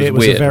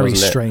weird, a very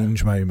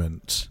strange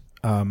moment.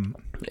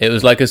 It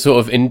was like a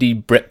sort of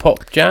indie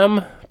Britpop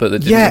jam, but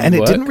that didn't and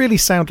work. It didn't really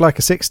sound like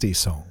a 60s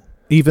song,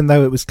 even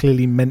though it was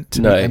clearly meant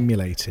to be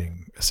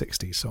emulating a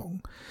 60s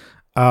song.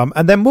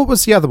 And then what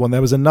was the other one? There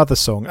was another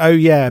song. Oh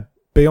yeah,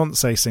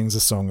 Beyonce sings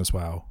a song as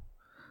well.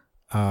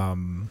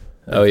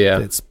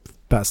 That's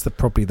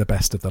probably the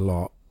best of the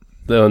lot.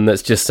 The one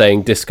that's just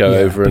saying disco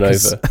over and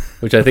over,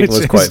 which I think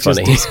was quite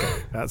funny.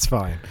 That's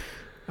fine.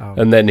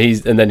 And then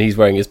he's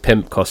wearing his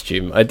pimp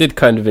costume. I did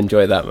kind of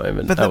enjoy that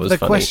moment. But that was the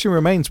funny. question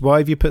remains: why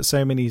have you put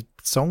so many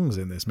songs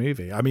in this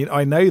movie? I mean,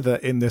 I know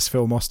that in this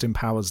film, Austin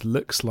Powers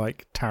looks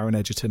like Taron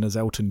Egerton as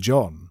Elton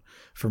John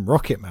from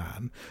Rocket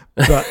Man,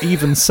 but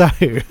even so,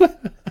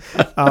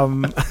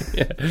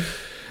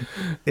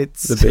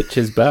 it's the bitch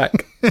is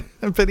back.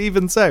 But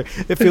even so,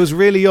 it feels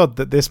really odd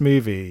that this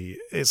movie,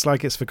 it's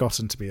like it's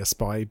forgotten to be a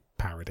spy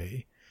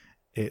parody.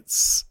 They're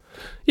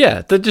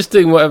just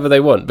doing whatever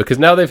they want, because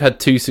now they've had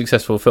 2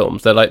 successful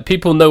films. They're like,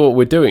 people know what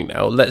we're doing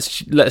now.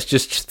 Let's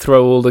just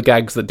throw all the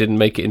gags that didn't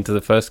make it into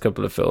the first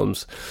couple of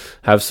films,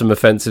 have some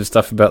offensive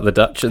stuff about the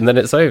Dutch, and then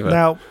it's over.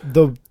 Now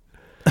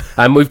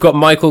and we've got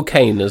Michael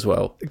Caine as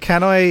well.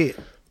 Can I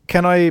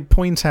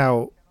point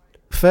out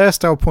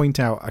first? I'll point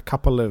out a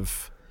couple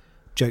of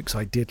jokes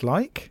I did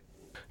like.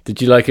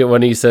 Did you like it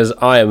when he says,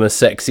 "I am a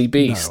sexy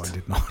beast"? No, I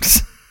did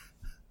not.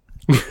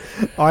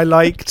 I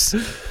liked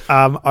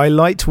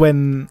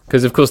when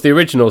because of course the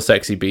original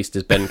sexy beast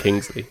is Ben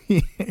Kingsley.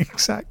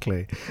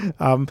 exactly.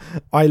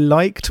 I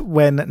liked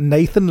when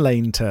Nathan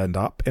Lane turned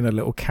up in a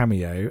little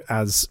cameo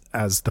as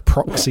the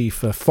proxy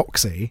for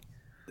Foxy,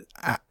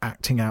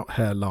 acting out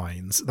her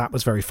lines. That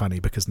was very funny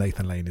because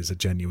Nathan Lane is a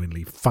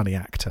genuinely funny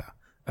actor,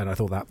 and I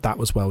thought that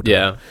was well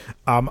done.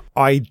 Yeah.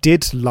 I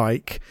did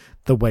like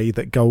the way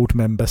that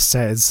Goldmember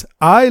says,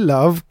 "I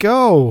love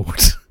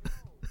gold."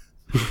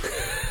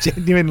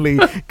 Genuinely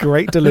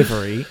great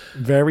delivery,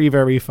 very,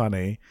 very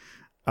funny.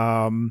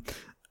 I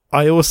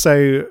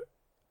also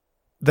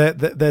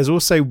there's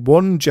also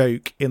one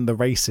joke in the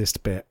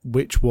racist bit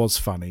which was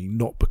funny,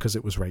 not because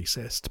it was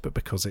racist, but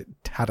because it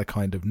had a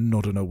kind of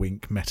nod and a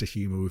wink meta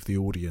humor with the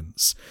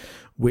audience,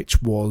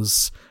 which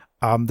was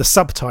the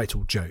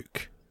subtitle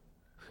joke.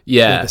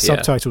 Yeah, the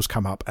subtitles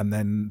come up and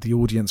then the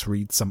audience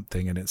reads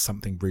something and it's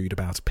something rude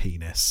about a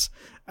penis,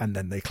 and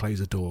then they close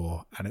a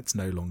door and it's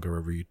no longer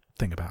a rude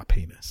thing about a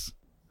penis.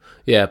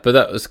 Yeah, but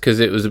that was because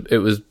it was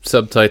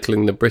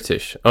subtitling the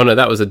British. Oh no,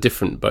 that was a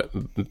different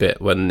bit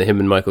when him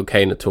and Michael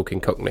Caine are talking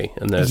Cockney,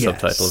 and there's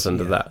subtitles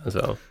under that as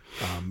well.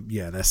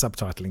 They're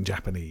subtitling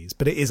Japanese,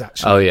 but it is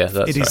actually.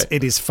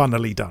 It is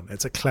funnily done.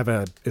 It's a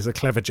clever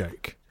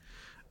joke,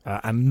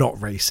 and not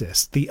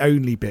racist. The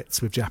only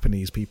bits with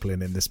Japanese people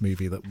in this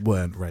movie that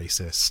weren't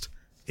racist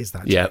is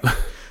that joke.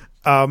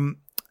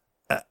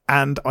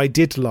 And I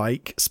did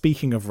like,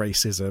 speaking of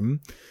racism,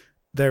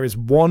 there is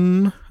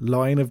one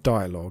line of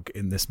dialogue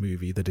in this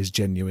movie that is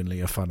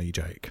genuinely a funny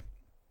joke.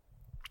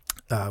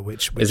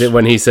 Which is it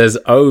when he says,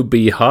 "Oh,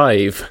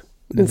 behive,"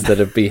 instead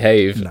of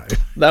behave? No.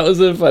 That was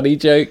a funny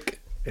joke.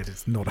 It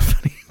is not a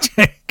funny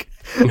joke.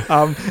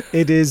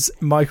 It is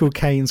Michael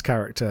Caine's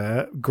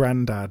character,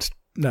 Dad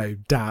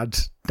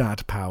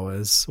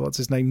Powers. What's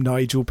his name?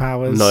 Nigel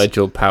Powers. His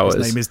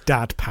name is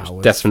Dad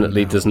Powers.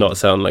 Definitely does not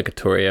sound like a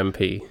Tory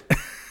MP.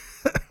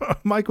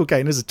 Michael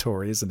Caine is a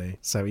Tory, isn't he?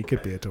 So he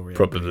could be a Tory.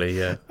 Probably,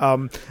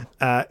 MP.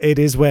 Yeah. It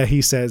is where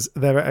he says,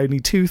 "There are only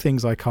two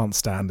things I can't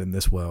stand in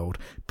this world: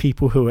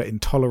 people who are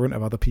intolerant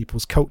of other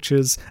people's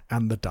cultures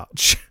and the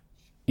Dutch."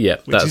 Yeah,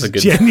 that was a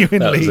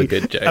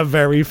good joke. A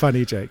very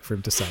funny joke for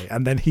him to say.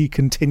 And then he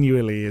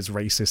continually is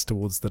racist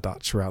towards the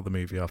Dutch throughout the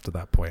movie after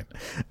that point.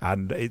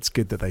 And it's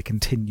good that they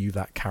continue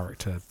that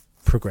character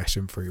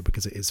progression through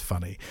because it is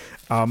funny.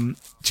 Do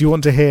you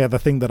want to hear the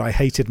thing that I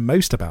hated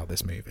most about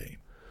this movie?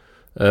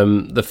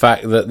 The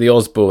fact that the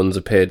Osbournes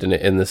appeared in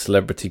it in the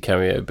celebrity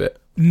cameo bit.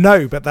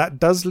 No, but that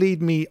does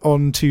lead me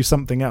on to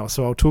something else.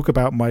 So I'll talk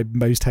about my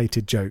most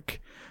hated joke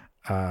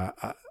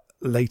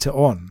later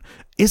on.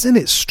 Isn't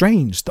it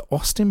strange that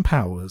Austin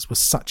Powers was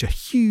such a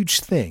huge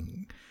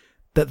thing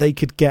that they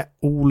could get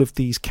all of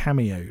these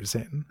cameos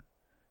in?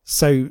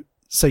 So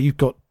you've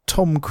got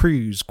Tom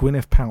Cruise,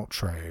 Gwyneth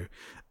Paltrow,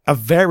 a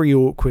very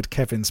awkward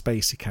Kevin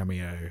Spacey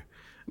cameo.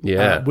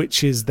 Yeah,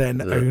 which is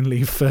then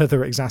only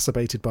further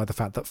exacerbated by the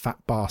fact that Fat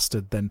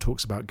Bastard then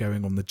talks about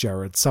going on the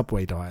Jared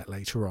Subway diet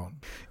later on.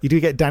 You do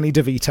get Danny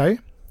DeVito,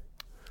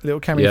 little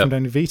cameo from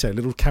Danny DeVito,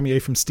 little cameo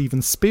from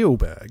Steven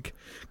Spielberg,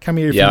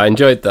 I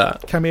enjoyed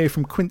that. Cameo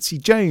from Quincy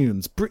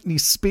Jones, Britney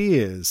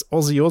Spears,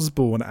 Ozzy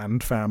Osbourne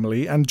and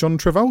family, and John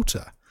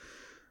Travolta.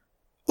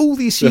 All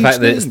these huge The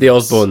fact names. that it's the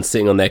Osbournes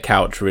sitting on their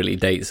couch really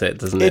dates it,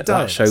 doesn't it? It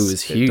does. That show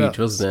was huge,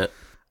 wasn't it?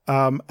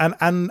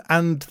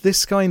 And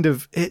this kind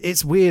of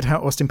it's weird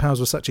how Austin Powers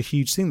was such a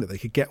huge thing that they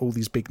could get all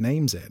these big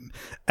names in,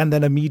 and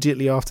then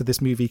immediately after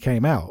this movie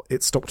came out,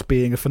 it stopped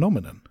being a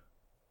phenomenon.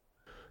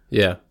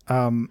 Yeah.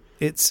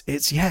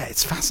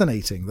 It's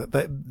fascinating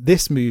that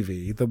this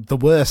movie, the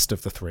worst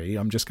of the three,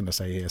 I'm just going to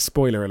say here,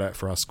 spoiler alert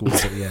for our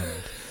schools at the end,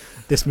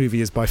 this movie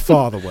is by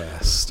far the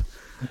worst.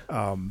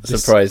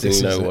 Surprising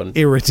this no is one. An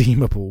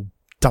irredeemable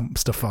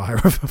dumpster fire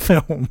of a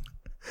film.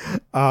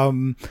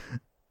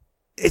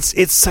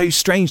 It's so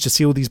strange to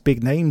see all these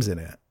big names in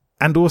it,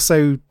 and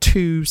also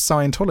two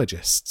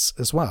Scientologists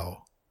as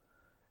well.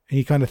 And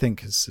you kind of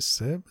think,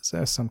 is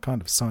there some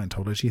kind of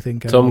Scientology thing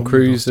going on? Tom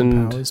Cruise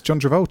and Powers? John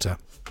Travolta.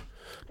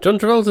 John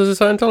Travolta's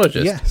a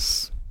Scientologist?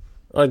 Yes.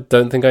 I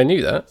don't think I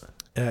knew that.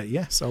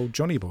 Yes, old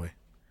Johnny boy.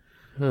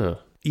 Huh.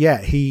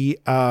 Yeah, he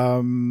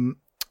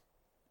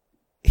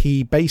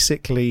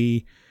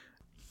basically...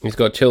 He's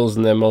got chills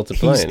and they're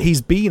multiplying.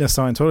 He's been a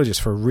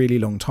Scientologist for a really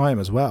long time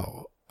as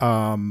well.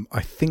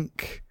 I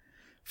think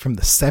from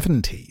the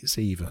 70s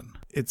even.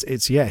 He's a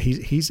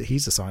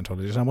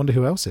Scientologist. I wonder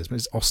who else is.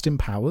 Is Austin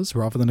Powers,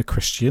 rather than a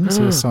Christian, is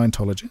he a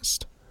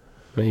Scientologist?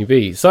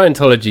 Maybe.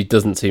 Scientology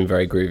doesn't seem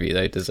very groovy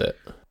though, does it?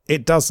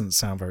 It doesn't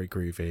sound very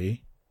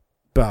groovy,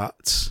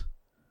 but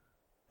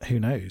who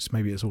knows?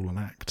 Maybe it's all an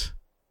act.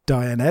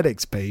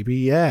 Dianetics, baby,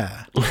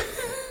 yeah.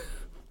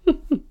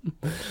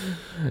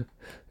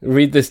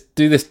 Do this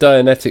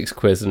Dianetics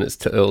quiz and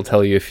it'll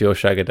tell you if you're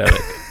shagadelic.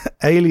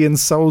 Alien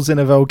souls in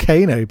a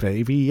volcano,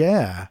 baby,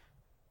 yeah.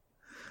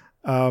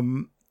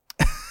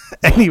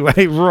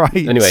 Anyway, right.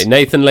 Anyway,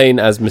 Nathan Lane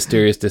as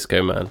Mysterious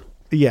Disco Man.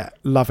 Yeah,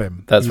 love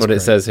him. That's He's what great.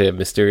 it says here.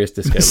 Mysterious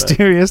Disco Man.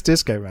 Mysterious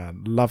Disco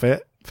Man. Love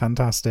it.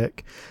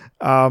 Fantastic.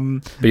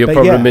 But your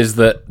problem is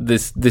that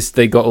this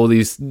they got all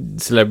these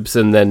celebs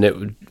and then it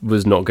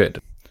was not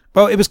good.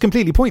 Well, it was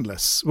completely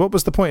pointless. What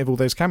was the point of all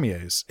those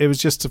cameos? It was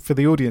just for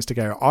the audience to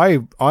go,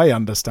 I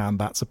understand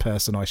that's a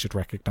person I should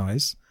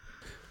recognise.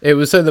 It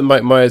was so that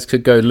Mike Myers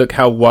could go, look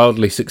how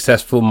wildly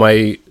successful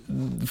my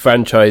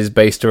franchise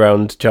based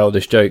around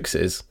childish jokes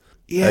is.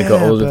 Yeah, I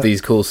got all of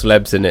these cool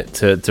celebs in it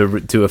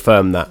to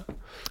affirm that.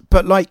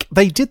 But like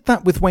they did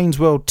that with Wayne's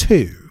World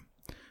 2.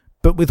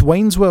 But with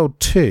Wayne's World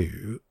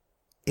 2,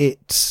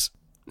 it's...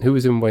 Who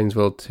was in Wayne's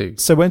World 2?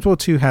 So Wayne's World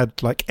 2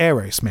 had like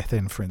Aerosmith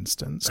in, for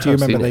instance. Do you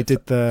remember they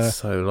did the...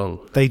 So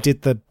long. They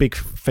did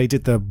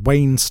the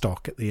Wayne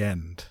stock at the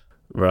end.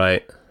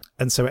 Right.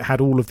 And so it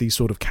had all of these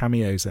sort of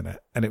cameos in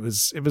it. And it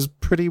was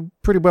pretty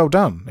well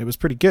done. It was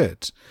pretty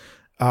good.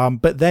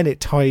 But then it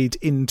tied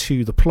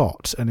into the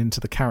plot and into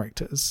the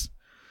characters.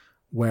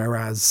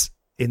 Whereas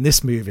in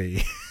this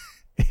movie,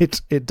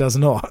 it does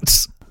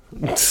not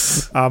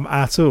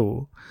at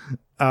all.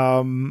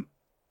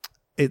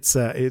 It's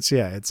not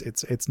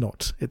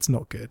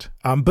good.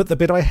 But the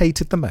bit I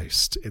hated the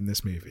most in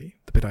this movie,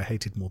 the bit I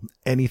hated more than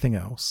anything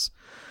else,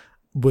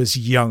 was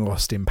young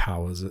Austin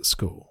Powers at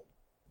school.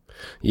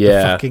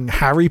 Yeah, the fucking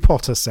Harry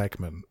Potter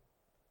segment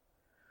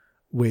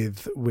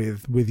with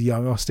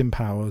young Austin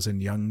Powers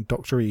and young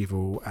Dr.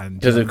 Evil, and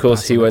because of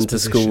course he went to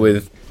school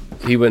with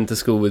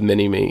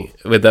Mini-Me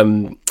with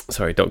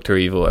Dr.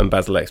 Evil and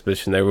Basil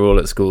Exposition. They were all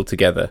at school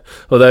together.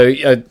 Although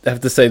I have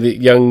to say that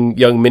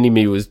young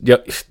Mini-Me was...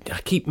 I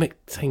keep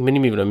saying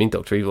Mini-Me when I mean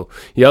Dr. Evil.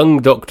 Young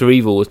Dr.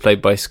 Evil was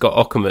played by Scott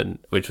Aukerman,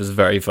 which was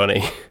very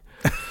funny.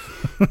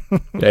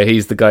 Yeah,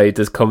 he's the guy who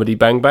does Comedy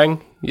Bang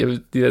Bang. There's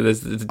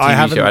a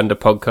TV show and a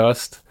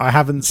podcast. I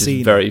haven't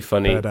seen very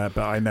funny, but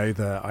I know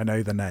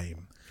the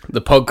name.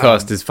 The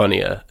podcast is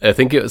funnier. I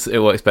think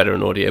it works better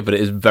in audio, but it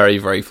is very,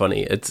 very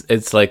funny.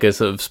 It's like a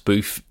sort of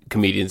spoof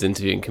comedians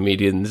interviewing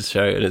comedians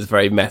show, and it's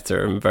very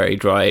meta and very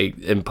dry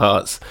in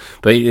parts.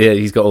 But yeah,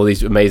 he's got all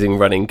these amazing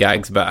running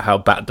gags about how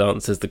Bat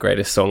Dance is the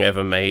greatest song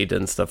ever made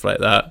and stuff like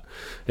that.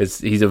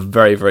 He's a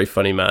very, very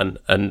funny man,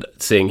 and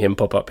seeing him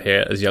pop up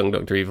here as young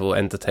Dr. Evil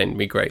entertained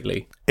me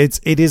greatly.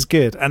 It is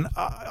good, and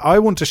I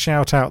want to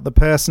shout out the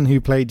person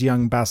who played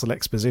young Basil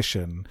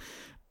Exposition.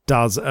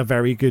 Does a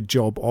very good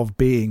job of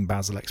being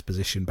Basil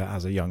Exposition, but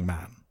as a young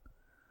man,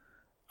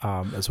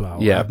 as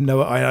well. Yeah,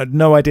 I had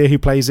no idea who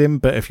plays him,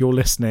 but if you're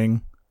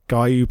listening,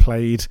 guy who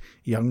played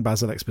young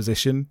Basil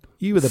Exposition,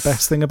 you were the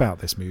best thing about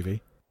this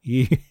movie.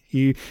 You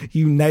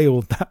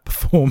nailed that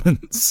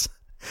performance.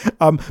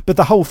 But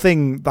the whole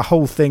thing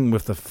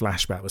with the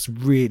flashback was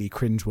really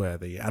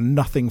cringeworthy, and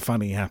nothing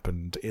funny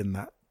happened in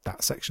that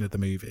section of the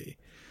movie.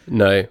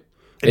 No.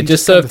 It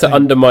just served to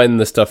undermine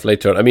the stuff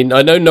later on. I mean,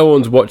 I know no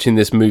one's watching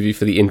this movie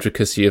for the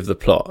intricacy of the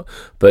plot,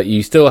 but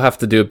you still have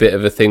to do a bit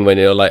of a thing when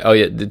you're like, oh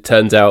yeah, it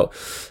turns out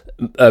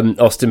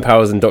Austin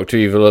Powers and Dr.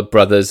 Evil are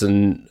brothers,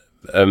 and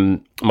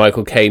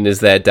Michael Caine is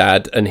their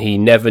dad, and he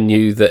never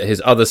knew that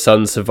his other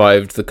son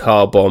survived the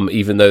car bomb,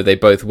 even though they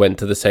both went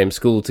to the same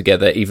school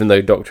together, even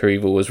though Dr.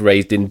 Evil was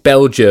raised in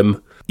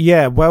Belgium.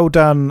 Yeah, well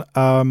done.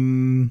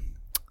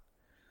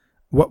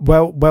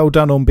 Well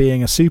done on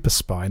being a super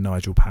spy,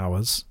 Nigel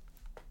Powers.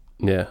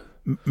 Yeah.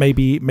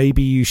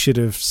 Maybe you should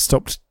have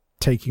stopped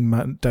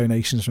taking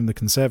donations from the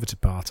Conservative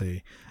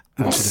Party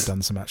and should have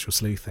done some actual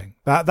sleuthing.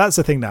 That's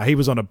the thing now. He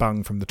was on a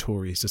bung from the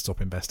Tories to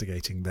stop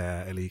investigating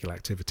their illegal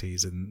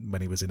activities, and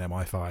when he was in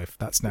MI5.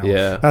 That's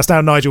now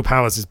Nigel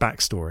Powers'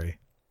 backstory.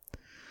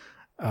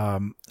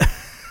 And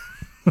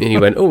he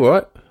went, all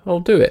right, I'll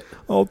do it.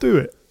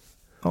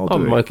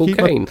 I'm Michael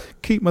Caine.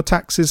 Keep my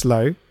taxes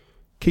low.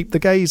 Keep the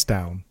gays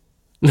down.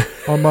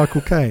 I'm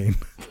Michael Caine.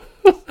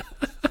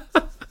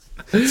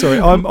 Sorry,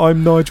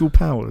 I'm Nigel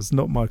Powers,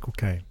 not Michael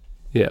Caine.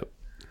 Yeah.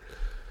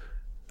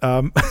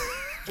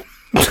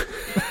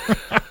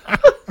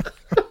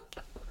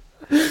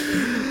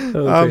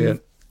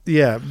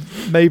 Yeah,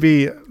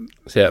 maybe.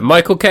 So yeah,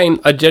 Michael Caine.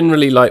 I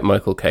generally like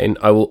Michael Caine.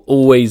 I will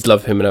always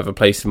love him and have a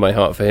place in my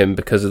heart for him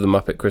because of the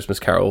Muppet Christmas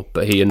Carol.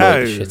 But he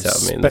annoyed the shit out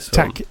of me in this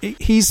film.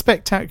 He's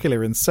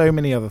spectacular in so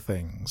many other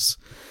things.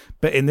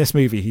 But in this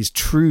movie, he's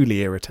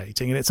truly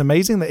irritating, and it's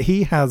amazing that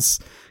he has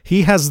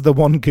the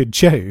one good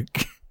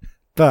joke.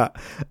 But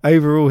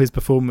overall, his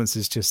performance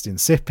is just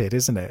insipid,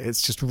 isn't it?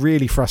 It's just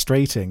really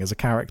frustrating as a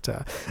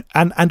character,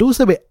 and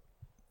also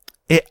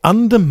it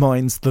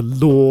undermines the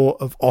lore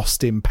of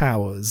Austin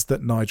Powers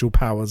that Nigel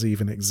Powers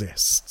even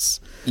exists.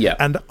 Yeah,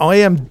 and I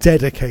am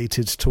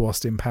dedicated to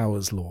Austin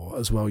Powers lore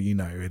as well. You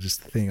know, it is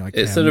the thing I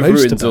care most about. It sort of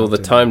ruins all the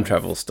time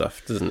travel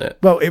stuff, doesn't it?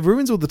 Well, it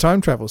ruins all the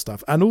time travel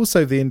stuff, and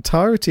also the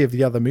entirety of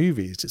the other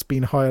movies. It's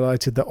been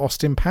highlighted that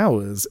Austin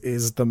Powers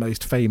is the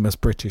most famous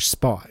British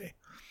spy.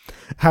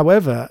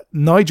 However,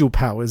 Nigel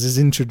Powers is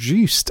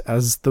introduced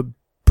as the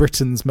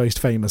Britain's most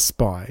famous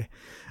spy,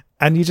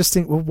 and you just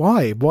think, well,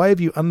 why? Why have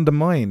you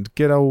undermined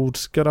good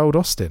old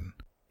Austin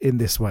in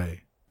this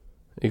way?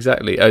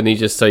 Exactly. Only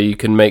just so you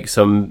can make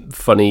some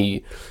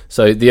funny...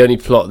 So the only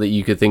plot that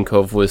you could think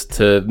of was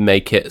to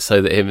make it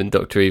so that him and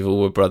Dr. Evil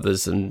were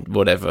brothers and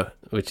whatever,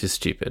 which is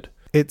stupid.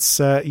 It's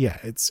just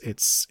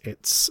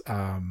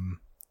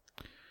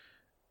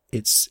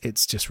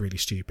really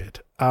stupid.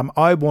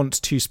 I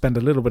want to spend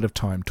a little bit of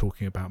time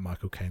talking about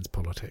Michael Caine's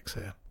politics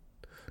here.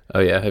 Oh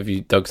yeah, have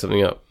you dug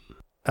something up?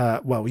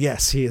 Well,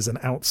 yes, he is an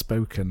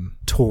outspoken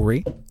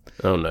Tory.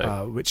 Oh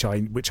no, which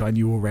I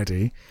knew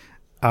already.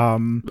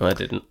 I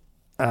didn't.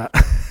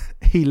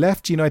 He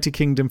left United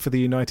Kingdom for the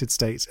United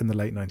States in the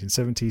late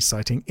 1970s,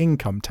 citing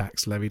income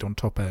tax levied on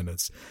top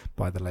earners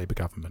by the Labour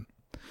government.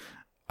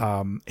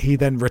 He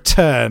then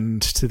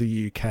returned to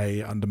the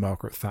UK under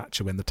Margaret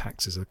Thatcher when the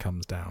taxes had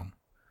come down.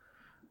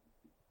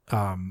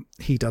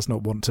 He does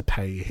not want to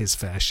pay his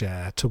fair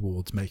share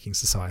towards making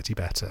society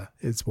better,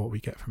 is what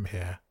we get from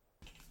here.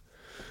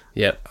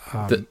 Yep.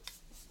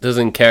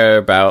 Doesn't care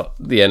about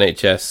the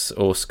NHS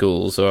or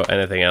schools or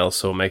anything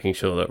else, or making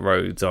sure that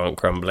roads aren't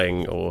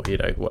crumbling or,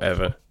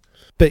 whatever.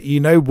 But you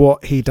know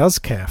what he does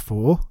care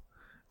for?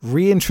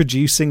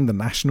 Reintroducing the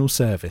national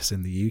service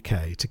in the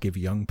UK to give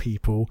young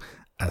people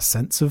a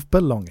sense of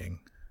belonging.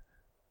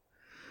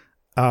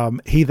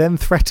 He then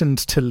threatened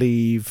to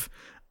leave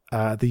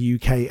the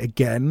UK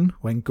again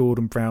when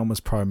Gordon Brown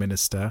was Prime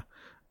Minister,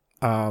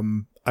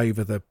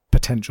 over the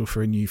potential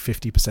for a new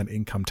 50%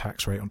 income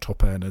tax rate on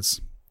top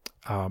earners,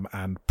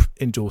 and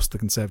endorsed the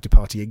Conservative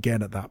Party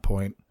again at that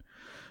point.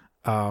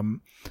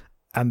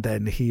 And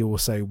then he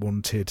also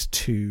wanted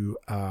to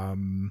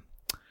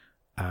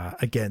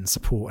again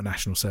support a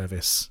national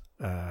service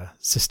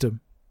system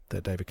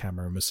that David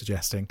Cameron was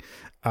suggesting.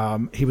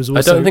 He was also...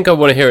 I don't think I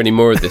want to hear any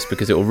more of this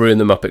because it will ruin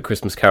the Muppet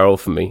Christmas Carol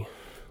for me,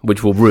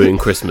 which will ruin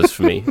Christmas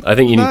for me. I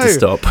think you need to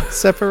stop.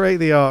 Separate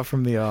the art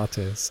from the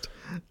artist.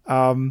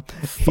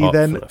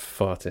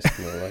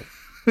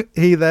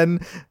 He then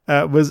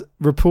was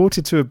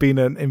reported to have been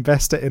an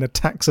investor in a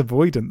tax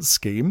avoidance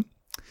scheme.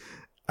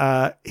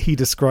 He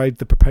described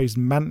the proposed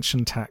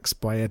mansion tax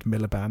by Ed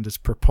Miliband as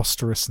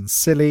preposterous and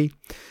silly.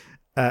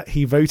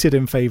 He voted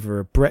in favour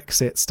of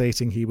Brexit,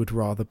 stating he would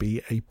rather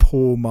be a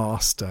poor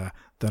master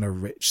than a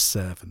rich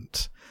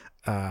servant.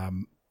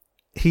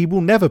 He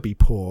will never be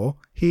poor.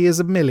 He is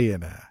a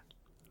millionaire.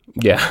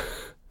 Yeah.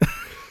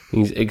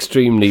 He's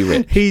extremely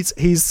rich.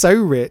 He's so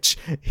rich,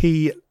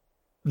 he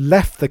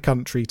left the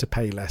country to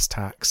pay less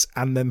tax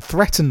and then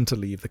threatened to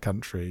leave the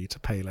country to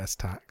pay less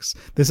tax.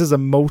 This is a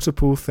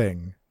multiple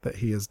thing that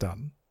he has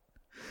done.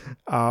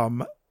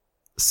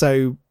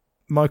 So,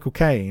 Michael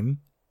Caine,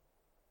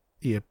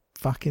 you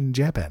fucking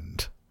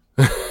jebend.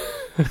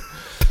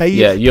 Pay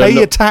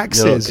your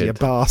taxes, you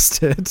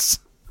bastards.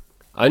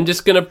 I'm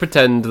just going to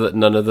pretend that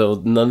none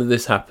of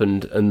this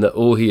happened, and that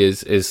all he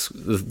is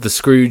the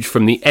Scrooge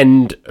from the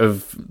end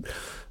of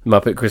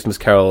Muppet Christmas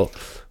Carol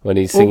when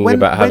he's singing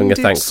about having a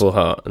thankful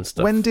heart and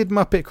stuff. When did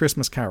Muppet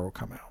Christmas Carol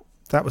come out?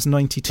 That was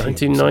 92.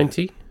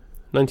 1990?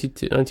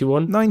 92,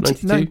 91?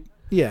 92?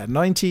 Yeah,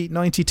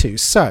 92.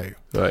 So,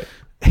 right.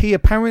 He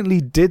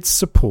apparently did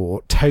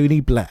support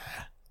Tony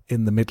Blair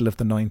in the middle of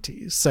the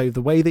 90s. So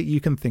the way that you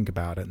can think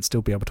about it and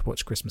still be able to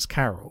watch Christmas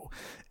Carol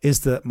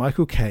is that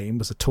Michael Caine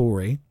was a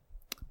Tory,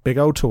 big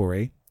old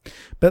Tory,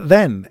 but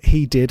then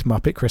he did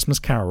Muppet Christmas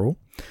Carol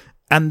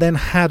and then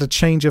had a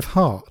change of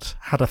heart,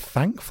 had a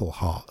thankful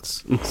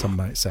heart, some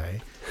might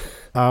say,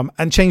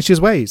 and changed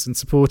his ways and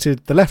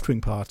supported the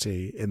left-wing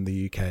party in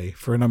the UK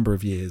for a number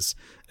of years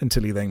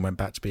until he then went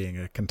back to being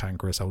a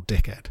cantankerous old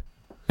dickhead.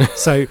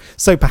 So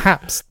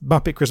perhaps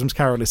Muppet Christmas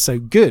Carol is so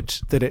good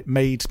that it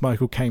made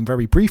Michael Caine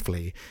very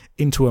briefly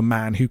into a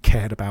man who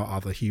cared about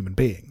other human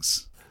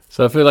beings.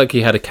 So I feel like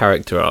he had a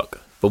character arc.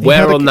 But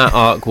where on that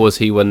arc was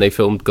he when they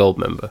filmed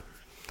Goldmember?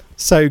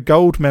 So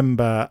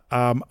Goldmember,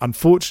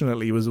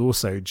 unfortunately, was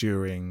also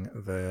during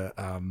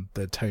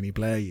the Tony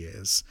Blair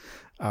years,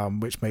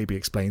 which maybe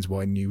explains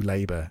why New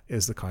Labour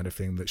is the kind of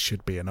thing that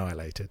should be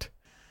annihilated.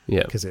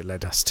 Yeah, because it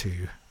led us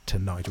to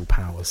Nigel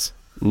Powers.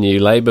 New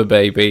Labour,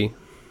 baby.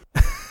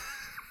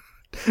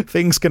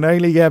 Things can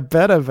only get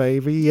better,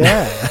 baby.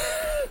 Yeah.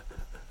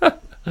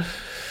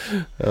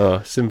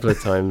 Oh, simpler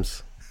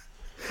times.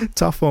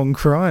 Tough on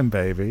crime,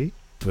 baby.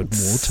 But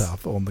more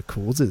tough on the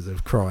causes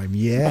of crime,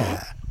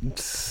 yeah.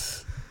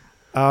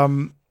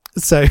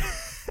 So,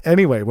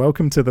 anyway,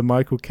 welcome to the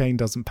Michael Caine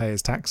Doesn't Pay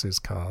His Taxes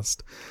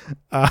cast.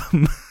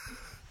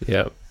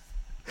 Yeah.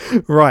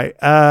 Right.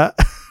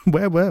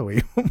 Where were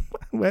we?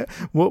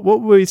 What were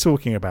we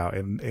talking about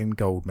in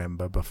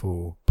Goldmember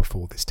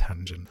before this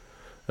tangent?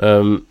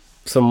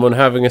 Someone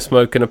having a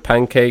smoke and a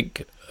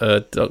pancake.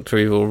 Dr.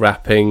 Evil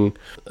rapping.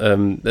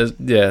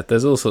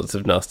 There's all sorts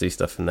of nasty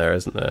stuff in there,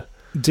 isn't there?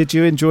 Did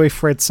you enjoy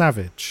Fred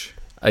Savage?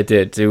 I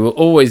did. He will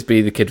always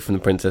be the kid from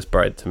The Princess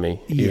Bride to me,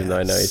 even though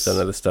I know he's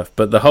done other stuff.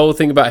 But the whole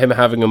thing about him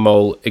having a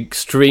mole,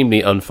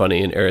 extremely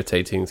unfunny and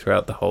irritating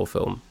throughout the whole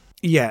film.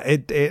 Yeah,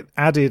 it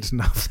added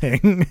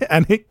nothing,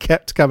 and it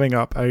kept coming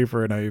up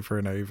over and over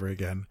and over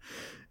again.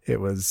 It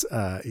was,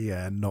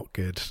 not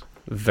good.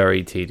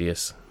 Very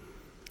tedious.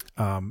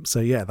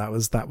 So yeah, that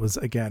was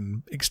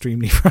again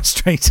extremely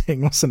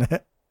frustrating, wasn't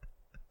it?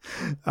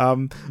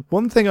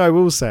 One thing I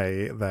will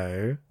say,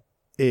 though,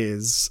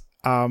 is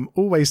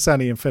Always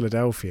Sunny in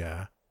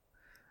Philadelphia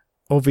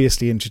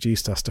obviously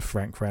introduced us to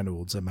Frank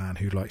Reynolds, a man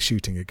who likes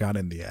shooting a gun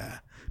in the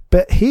air.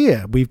 But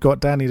here we've got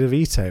Danny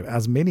DeVito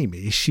as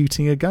Mini-Me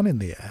shooting a gun in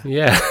the air.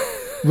 Yeah.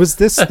 Was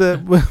this the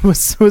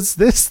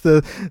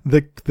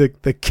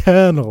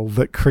kernel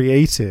that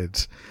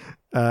created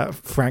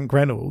Frank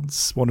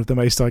Reynolds, one of the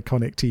most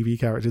iconic TV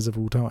characters of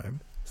all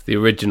time? It's the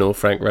original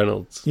Frank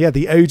Reynolds. Yeah,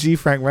 the OG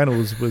Frank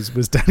Reynolds was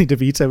Danny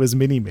DeVito as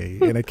Mini-Me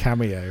in a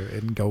cameo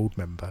in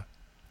Goldmember.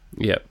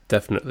 Yeah,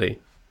 definitely.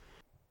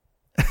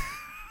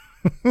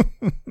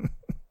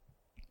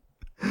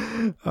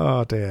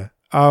 Oh dear.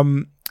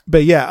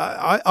 But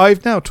yeah,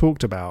 I've now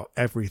talked about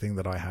everything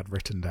that I had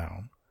written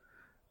down.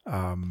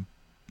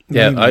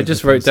 Yeah, I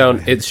just wrote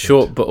down it's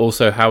short, but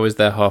also how is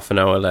there half an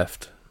hour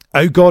left?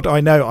 Oh God, I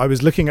know. I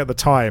was looking at the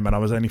time and I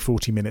was only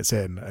 40 minutes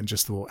in and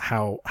just thought,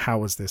 how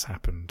has this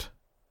happened?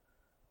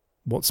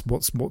 What's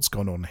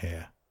gone on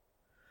here?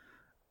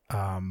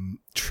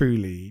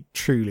 Truly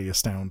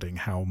astounding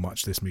how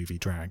much this movie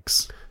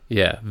drags.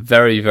 Yeah,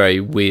 very,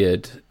 very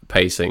weird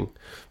pacing.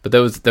 But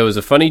there was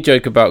a funny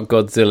joke about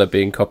Godzilla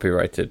being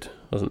copyrighted,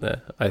 wasn't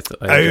there? I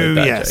enjoyed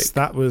that yes,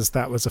 joke.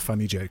 that was a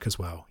funny joke as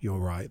well. You're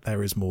right.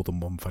 There is more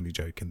than one funny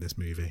joke in this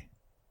movie.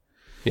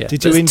 Yeah.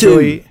 Did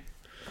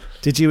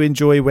you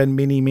enjoy when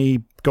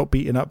Mini-Me got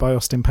beaten up by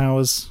Austin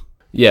Powers?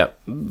 Yeah,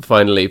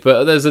 finally.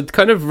 But there's a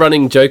kind of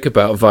running joke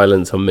about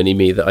violence on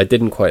Mini-Me that I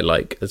didn't quite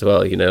like as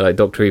well. You know, like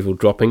Dr. Evil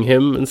dropping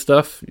him and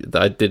stuff.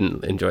 I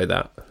didn't enjoy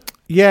that.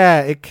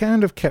 Yeah, it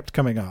kind of kept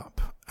coming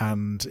up,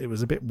 and it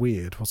was a bit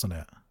weird, wasn't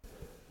it?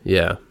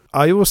 Yeah.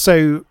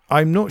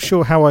 I'm not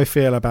sure how I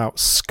feel about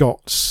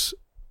Scott,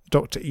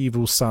 Dr.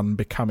 Evil's son,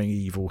 becoming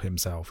evil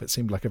himself. It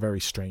seemed like a very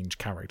strange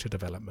character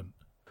development.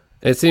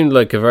 It seemed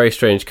like a very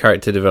strange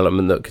character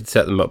development that could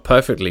set them up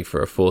perfectly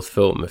for a fourth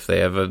film if they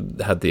ever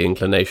had the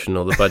inclination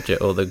or the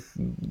budget or the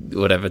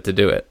whatever to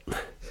do it.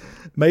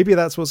 Maybe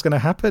that's what's going to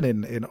happen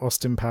in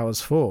Austin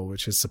Powers 4,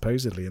 which is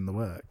supposedly in the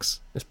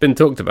works. It's been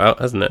talked about,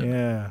 hasn't it?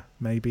 Yeah,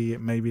 maybe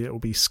it will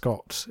be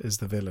Scott is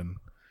the villain.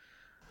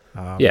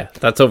 Yeah,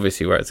 that's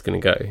obviously where it's going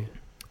to go.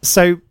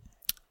 So,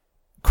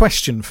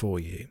 question for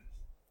you.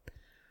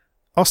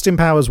 Austin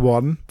Powers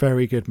 1,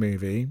 very good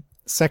movie.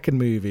 Second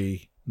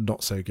movie,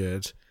 not so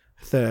good.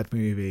 Third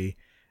movie,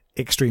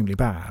 extremely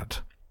bad.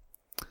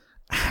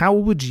 How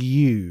would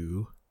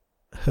you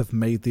have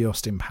made the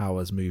Austin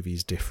Powers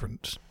movies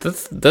different?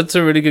 That's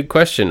a really good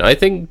question. I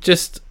think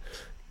just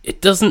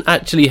it doesn't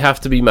actually have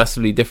to be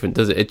massively different,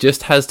 does it? It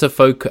just has to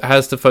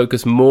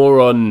focus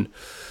more on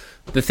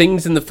the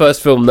things in the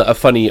first film that are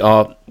funny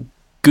are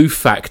goof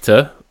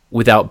factor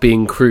without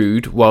being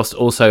crude, whilst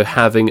also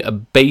having a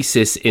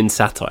basis in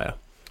satire.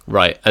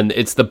 Right, and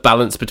it's the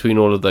balance between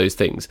all of those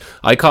things.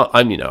 I'm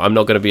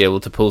not going to be able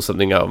to pull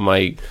something out of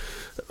my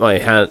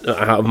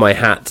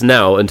hat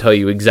now and tell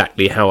you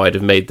exactly how I'd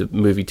have made the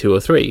movie 2 or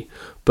 3,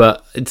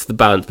 but it's the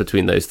balance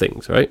between those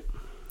things, right?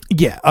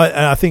 Yeah,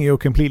 I think you're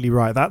completely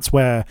right. That's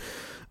where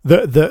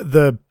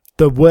the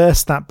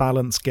worse that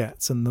balance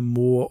gets, and the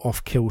more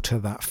off kilter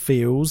that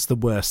feels, the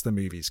worse the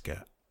movies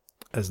get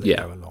as they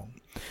go along.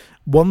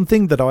 One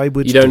thing that I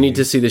would you don't need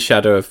to see the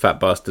shadow of Fat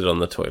Bastard on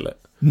the toilet.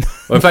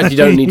 Well, in fact, you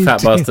don't need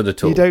Fat Bastard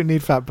at all. You don't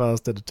need Fat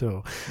Bastard at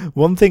all.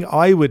 One thing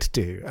I would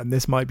do, and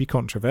this might be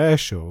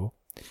controversial,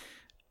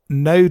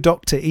 no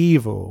Dr.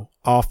 Evil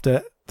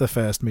after the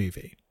first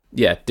movie.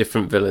 Yeah,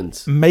 different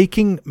villains.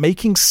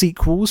 Making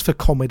sequels for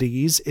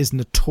comedies is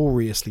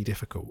notoriously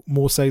difficult,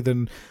 more so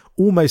than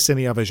almost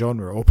any other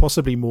genre, or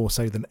possibly more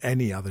so than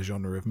any other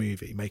genre of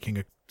movie. Making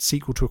a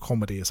sequel to a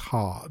comedy is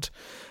hard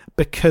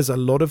because a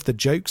lot of the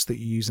jokes that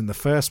you use in the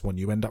first one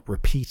you end up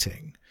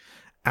repeating,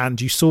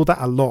 and you saw that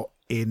a lot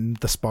in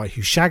The Spy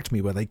Who Shagged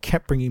Me, where they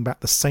kept bringing back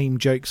the same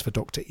jokes for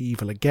Dr.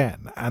 Evil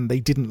again, and they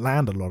didn't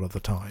land a lot of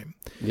the time.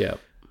 Yeah.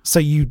 So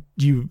you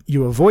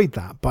avoid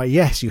that by,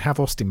 yes, you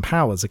have Austin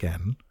Powers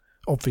again,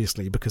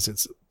 obviously because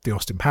it's the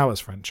Austin Powers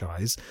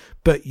franchise,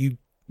 but you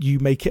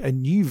make it a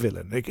new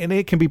villain, and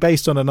it can be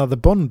based on another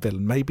Bond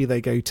villain. Maybe they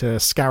go to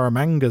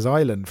Scaramanga's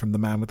Island from The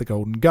Man with the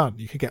Golden Gun.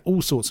 You could get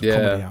all sorts of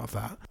comedy out of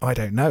that. I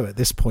don't know. At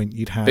this point,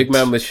 you'd have Big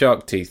Man with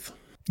Shark Teeth.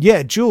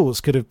 Yeah,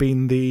 Jaws could have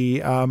been the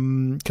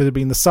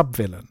sub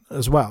villain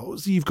as well.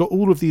 So you've got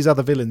all of these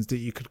other villains that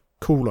you could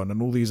call on,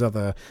 and all these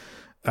other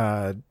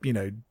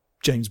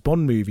James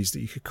Bond movies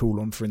that you could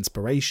call on for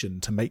inspiration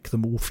to make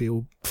them all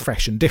feel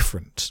fresh and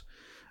different.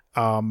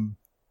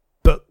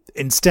 But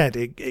instead,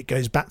 it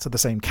goes back to the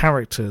same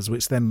characters,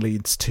 which then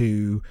leads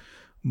to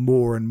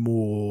more and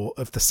more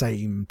of the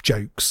same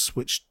jokes,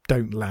 which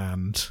don't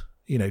land.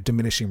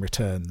 Diminishing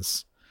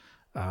returns.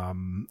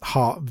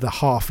 The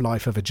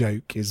half-life of a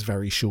joke is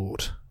very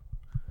short.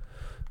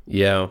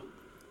 Yeah,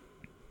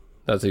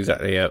 that's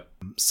exactly it.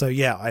 So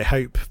yeah, I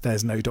hope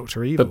there's no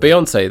Dr. Evil. But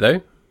Beyonce,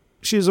 though,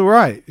 she's all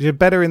right. She's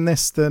better in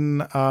this than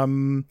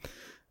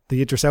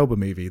the Idris Elba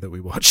movie that we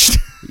watched.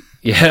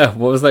 Yeah,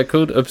 what was that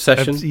called?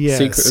 Obsession? Yeah,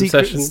 Secret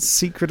Obsession?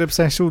 Secret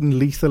Obsession,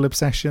 Lethal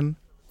Obsession.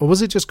 Or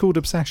was it just called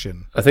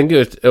Obsession? I think it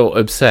was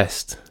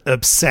Obsessed.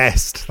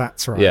 Obsessed,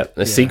 that's right. Yeah,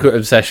 Secret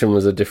Obsession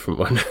was a different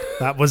one.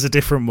 That was a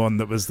different one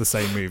that was the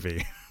same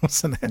movie,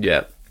 wasn't it?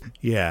 Yeah.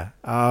 Yeah.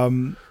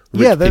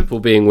 People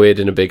being weird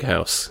in a big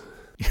house.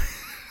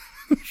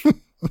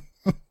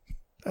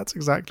 That's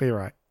exactly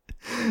right.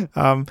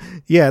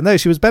 No,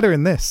 she was better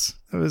in this.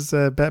 It was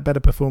a better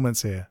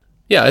performance here.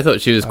 Yeah, I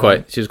thought she was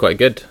quite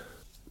good.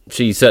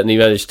 She certainly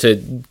managed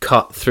to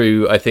cut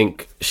through. I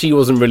think she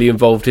wasn't really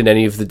involved in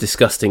any of the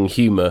disgusting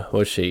humour,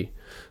 was she?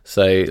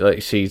 So,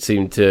 like, she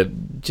seemed to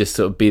just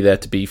sort of be there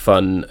to be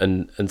fun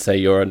and say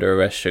you're under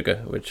arrest, sugar,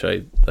 which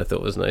I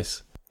thought was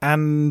nice.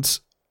 And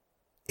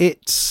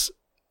it's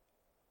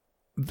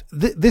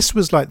this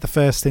was like the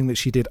first thing that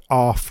she did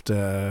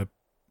after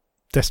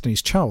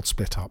Destiny's Child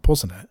split up,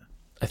 wasn't it?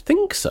 I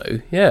think so.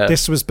 Yeah.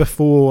 This was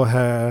before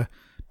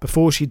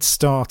she'd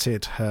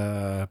started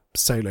her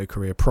solo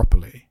career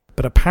properly.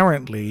 But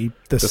apparently,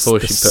 before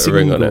she put a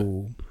ring on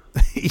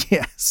it.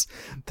 Yes,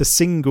 the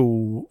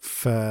single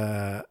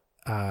for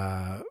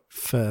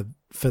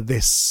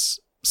this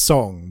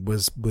song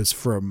was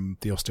from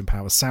the Austin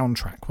Powers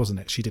soundtrack, wasn't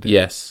it? She did it.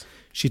 Yes,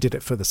 she did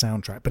it for the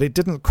soundtrack, but it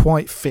didn't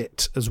quite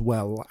fit as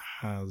well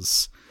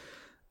as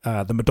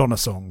the Madonna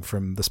song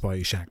from The Spy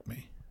Who Shagged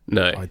Me.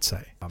 No, I'd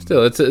say.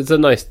 Still, it's a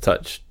nice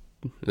touch,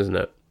 isn't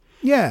it?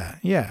 Yeah,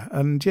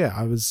 and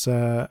I was.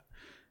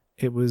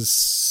 It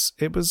was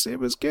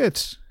good.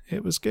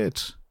 It was good.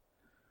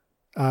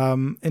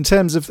 In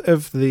terms of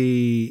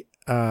the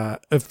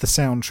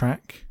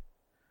soundtrack,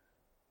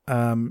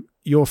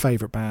 your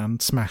favourite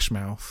band, Smash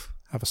Mouth,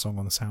 have a song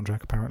on the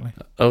soundtrack apparently.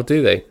 Oh,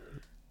 do they?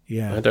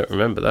 Yeah. I don't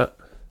remember that.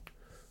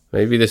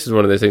 Maybe this is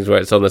one of those things where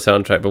it's on the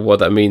soundtrack, but what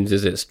that means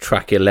is it's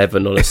track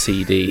 11 on a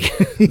CD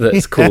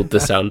that's called the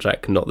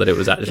soundtrack, not that it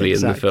was actually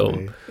in the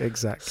film.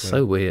 Exactly.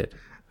 So weird.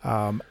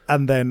 And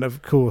then,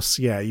 of course,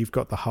 you've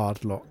got the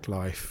Hard Knock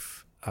Life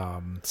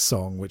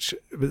song, which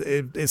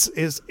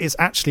is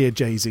actually a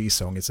Jay-Z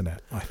song, isn't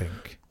it? I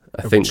think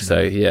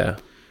so, yeah.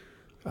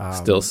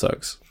 Still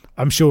sucks.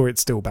 I'm sure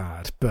it's still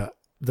bad, but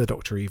the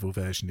Dr. Evil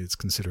version is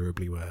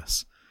considerably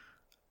worse.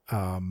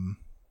 And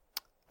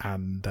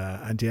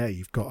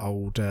you've got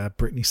old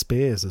Britney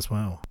Spears as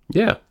well.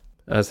 Yeah,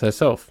 as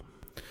herself.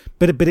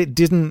 But it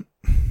didn't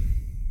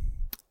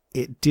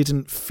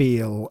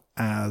feel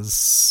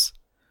as,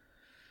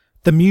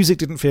 the music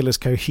didn't feel as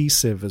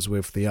cohesive as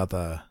with the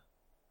other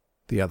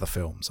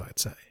films, I'd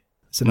say.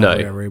 It's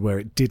another area where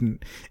it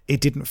didn't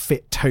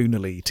fit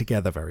tonally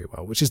together very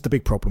well, which is the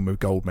big problem with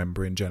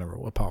Goldmember in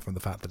general, apart from the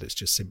fact that it's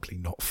just simply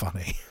not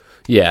funny.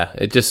 Yeah,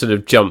 it just sort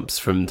of jumps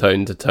from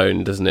tone to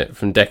tone, doesn't it?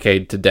 From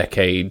decade to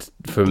decade,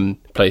 from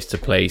place to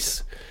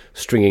place,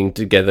 stringing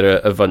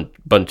together a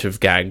bunch of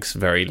gags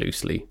very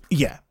loosely.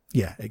 Yeah,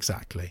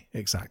 exactly.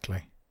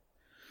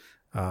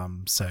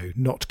 So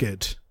not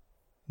good.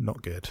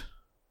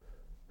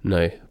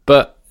 No,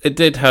 but it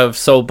did have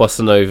Soul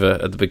Bossa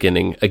Nova at the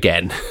beginning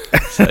again.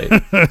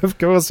 So. Of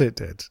course it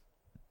did.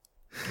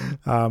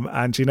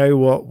 And you know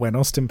what? When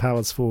Austin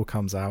Powers 4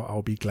 comes out,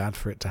 I'll be glad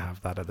for it to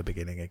have that at the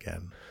beginning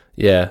again.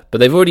 Yeah, but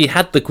they've already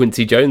had the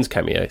Quincy Jones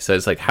cameo, so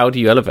it's like, how do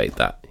you elevate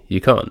that? You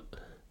can't.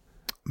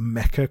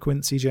 Mecha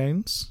Quincy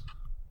Jones?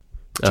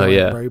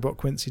 Robot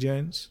Quincy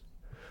Jones?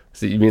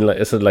 So you mean like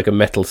it's sort of like a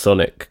Metal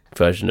Sonic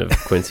version of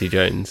Quincy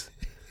Jones?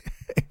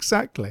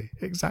 Exactly.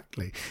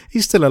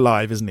 He's still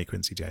alive, isn't he,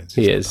 Quincy Jones?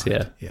 He is,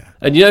 yeah.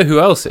 And you know who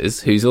else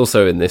is, who's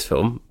also in this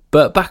film?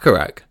 Burt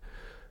Bacharach.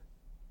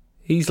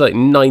 He's like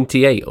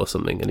 98 or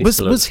something, and he's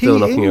still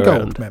knocking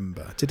around.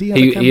 Goldmember? Did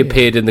he? He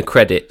appeared in the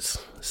credits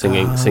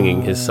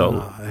singing his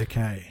song.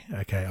 Okay.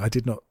 I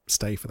did not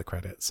stay for the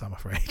credits, I'm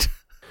afraid.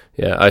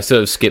 Yeah, I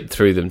sort of skipped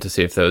through them to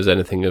see if there was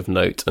anything of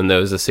note, and there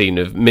was a scene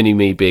of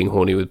Mini-Me being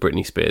horny with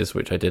Britney Spears,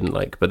 which I didn't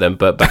like, but then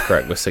Burt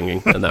Bacharach was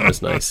singing, and that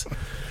was nice.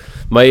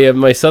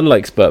 My son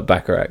likes Burt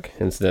Bacharach,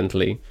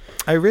 incidentally.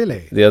 Oh,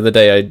 really? The other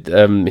day,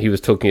 he was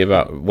talking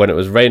about when it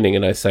was raining,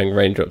 and I sang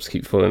 "Raindrops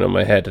Keep Falling on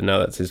My Head," and now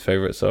that's his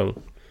favourite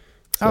song.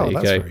 So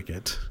that's very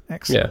good.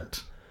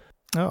 Excellent.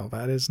 Yeah. Oh,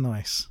 that is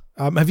nice.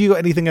 Have you got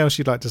anything else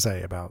you'd like to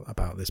say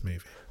about this movie?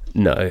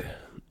 No.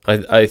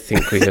 I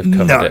think we have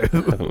covered it,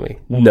 haven't we?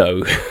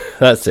 No.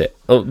 That's it.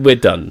 Oh, we're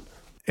done.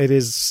 It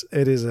is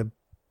a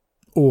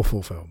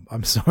awful film.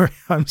 I'm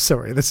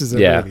sorry. This is a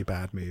really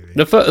bad movie.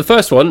 The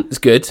first one is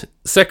good.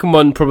 Second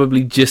one,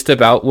 probably just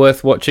about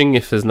worth watching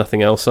if there's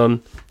nothing else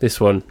on. This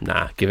one,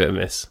 give it a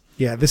miss.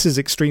 Yeah, this is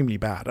extremely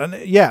bad. And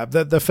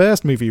the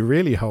first movie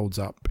really holds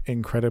up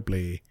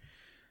incredibly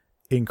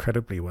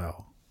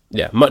well.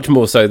 Yeah, much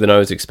more so than I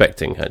was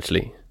expecting,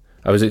 actually.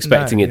 I was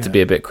expecting it to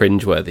be a bit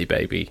cringeworthy,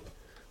 baby.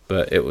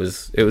 But it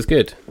was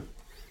good.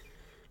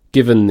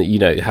 Given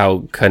that,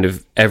 how kind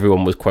of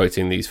everyone was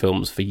quoting these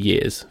films for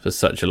years, for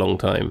such a long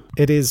time.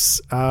 It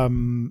is,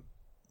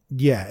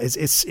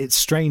 it's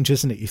strange,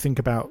 isn't it? You think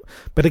about,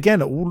 but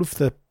again, all of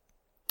the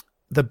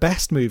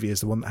best movie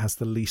is the one that has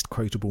the least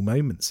quotable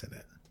moments in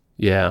it.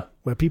 Yeah.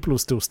 Where people will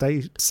still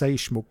say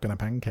schmuck and a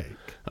pancake.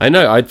 I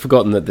know, I'd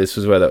forgotten that this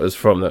was where that was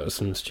from. That was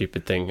some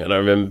stupid thing. And I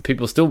remember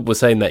people still were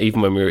saying that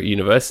even when we were at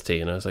university,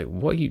 and I was like,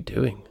 what are you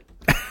doing?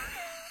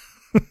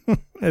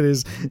 It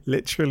is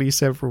literally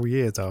several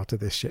years after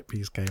this shit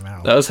piece came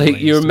out. That was like,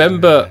 you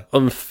remember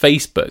on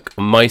Facebook,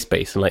 on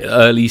MySpace, and like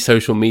early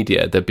social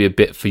media, there'd be a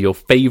bit for your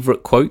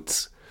favourite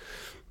quotes.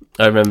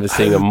 I remember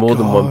seeing on more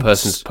than one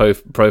person's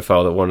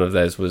profile that one of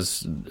theirs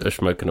was a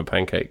smoke and a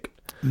pancake.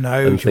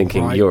 No, and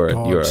thinking right, you're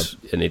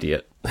an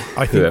idiot.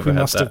 I think we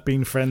must have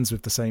been friends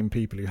with the same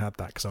people who had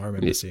that, because I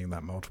remember seeing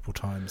that multiple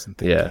times and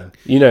thinking, yeah,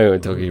 you know what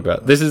I'm talking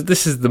about. This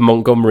is the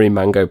Montgomery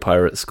Mango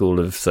Pirate school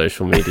of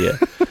social media,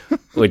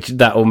 which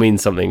that will mean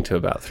something to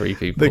about 3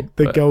 people.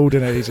 The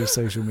golden age of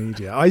social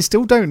media. I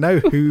still don't know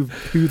who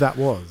that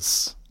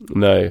was.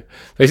 No.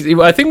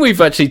 Basically, I think we've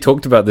actually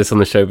talked about this on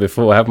the show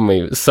before, haven't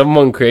we?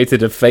 Someone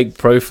created a fake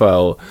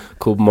profile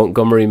called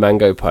Montgomery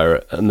Mango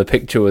Pirate, and the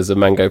picture was a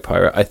mango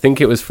pirate. I think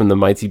it was from the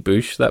Mighty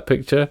Boosh, that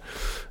picture.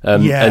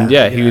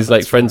 He was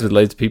like friends with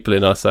loads of people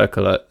in our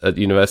circle at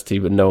university,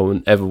 but no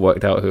one ever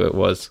worked out who it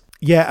was.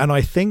 Yeah, and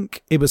I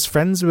think it was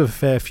friends with a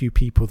fair few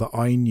people that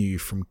I knew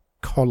from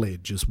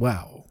college as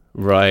well.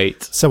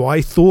 Right. So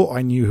I thought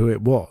I knew who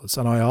it was,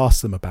 and I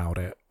asked them about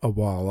it a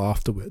while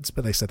afterwards,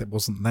 but they said it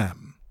wasn't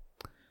them.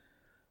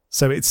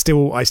 So I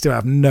still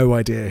have no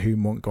idea who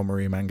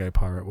Montgomery Mango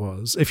Pirate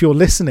was. If you're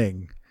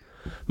listening,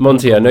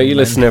 Monty, I know you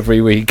listen every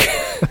week.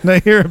 No,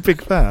 you're a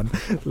big fan.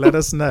 Let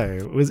us know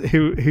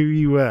who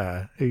you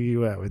were.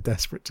 We're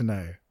desperate to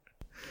know.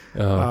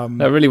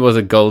 That really was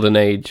a golden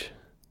age.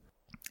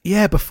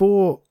 Yeah,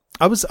 before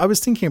I was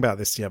thinking about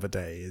this the other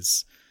day.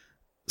 Is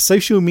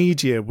social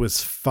media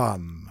was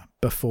fun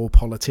before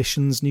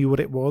politicians knew what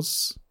it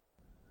was.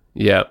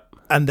 Yeah.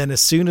 And then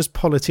as soon as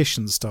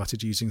politicians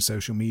started using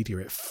social media,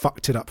 it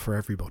fucked it up for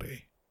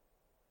everybody.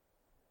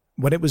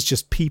 When it was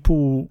just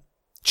people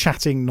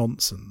chatting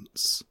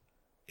nonsense,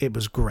 it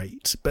was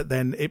great. But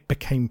then it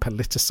became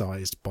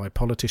politicized by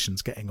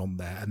politicians getting on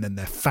there and then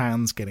their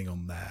fans getting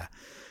on there.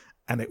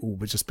 And it all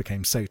just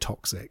became so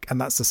toxic.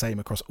 And that's the same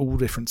across all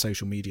different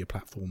social media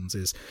platforms.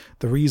 Is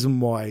the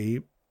reason why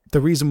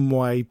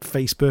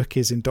Facebook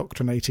is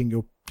indoctrinating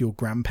your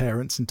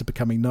grandparents into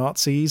becoming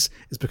Nazis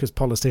is because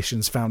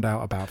politicians found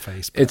out about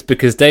Facebook. It's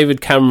because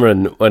David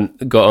Cameron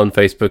got on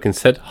Facebook and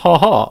said, "Ha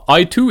ha,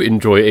 I too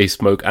enjoy a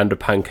smoke and a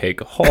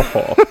pancake. Ha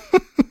ha."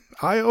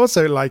 I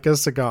also like a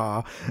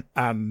cigar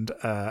and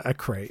a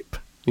crepe.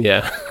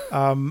 Yeah.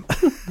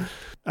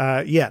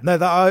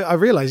 I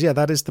realised,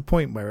 that is the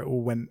point where it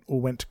all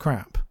went to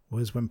crap,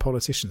 was when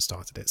politicians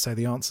started it. So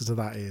the answer to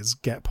that is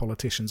get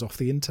politicians off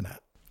the internet.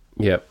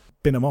 Yep.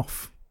 Bin them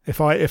off. If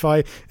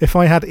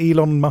I had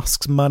Elon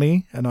Musk's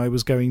money and I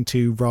was going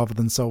to, rather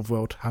than solve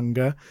world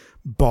hunger,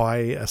 buy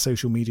a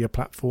social media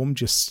platform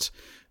just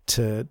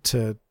to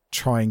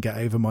try and get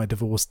over my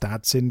divorced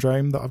dad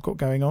syndrome that I've got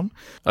going on,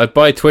 I'd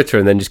buy Twitter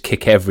and then just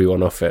kick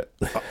everyone off it.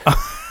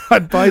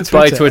 I'd buy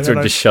Twitter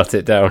and just shut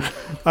it down.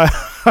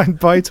 I'd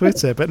buy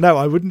Twitter, but no,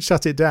 I wouldn't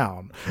shut it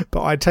down.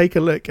 But I'd take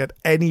a look at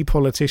any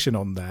politician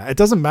on there. It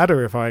doesn't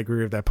matter if I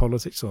agree with their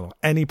politics or not.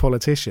 Any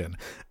politician,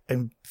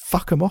 and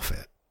fuck them off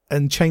it.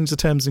 And change the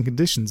terms and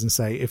conditions and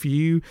say, if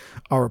you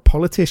are a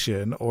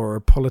politician or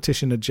a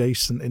politician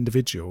adjacent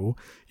individual,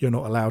 you're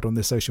not allowed on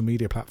this social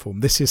media platform.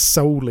 This is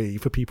solely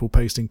for people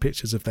posting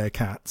pictures of their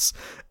cats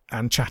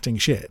and chatting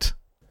shit.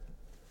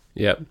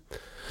 Yep.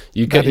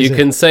 You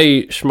can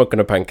say schmuck and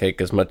a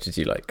pancake as much as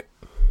you like.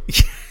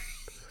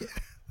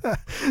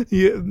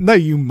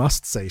 You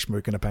must say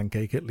schmuck and a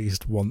pancake at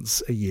least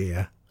once a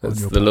year. That's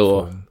on your the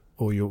law.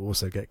 Or you'll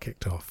also get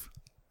kicked off.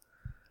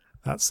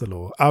 That's the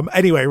law.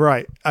 Anyway,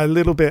 right. A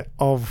little bit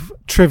of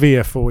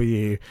trivia for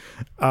you.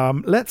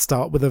 Let's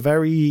start with a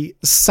very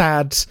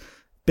sad,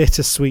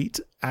 bittersweet,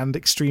 and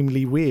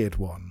extremely weird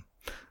one.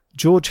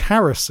 George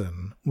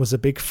Harrison was a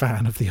big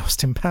fan of the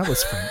Austin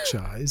Powers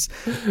franchise.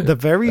 The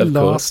very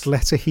last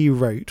letter he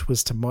wrote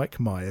was to Mike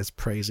Myers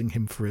praising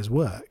him for his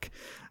work.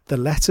 The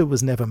letter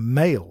was never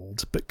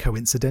mailed, but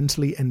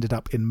coincidentally ended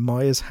up in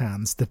Myers'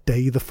 hands the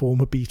day the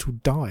former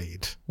Beatle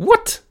died.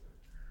 What?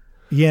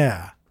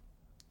 Yeah.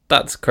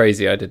 That's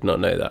crazy. I did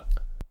not know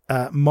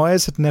that.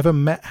 Myers had never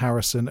met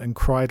Harrison and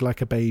cried like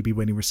a baby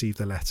when he received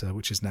the letter,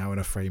 which is now in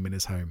a frame in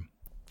his home.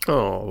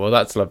 Oh, well,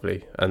 that's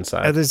lovely and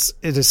sad.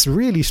 It is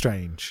really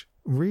strange,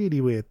 really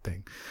weird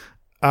thing.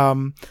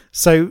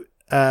 So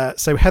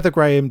Heather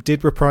Graham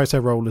did reprise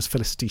her role as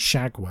Felicity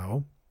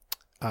Shagwell,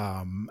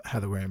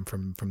 Heather Graham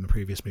from the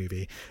previous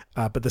movie,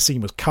 but the scene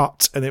was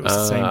cut, and it was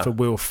the same for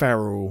Will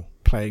Ferrell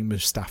playing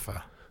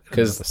Mustafa.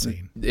 Because,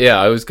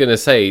 I was going to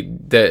say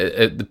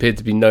there appeared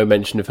to be no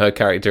mention of her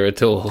character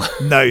at all.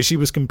 No, she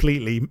was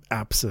completely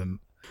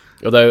absent.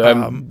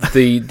 Although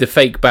the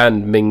fake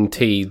band Ming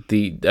T,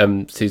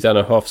 the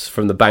Susanna Hoffs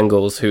from the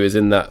Bangles, who is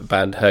in that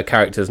band, her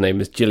character's name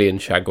is Gillian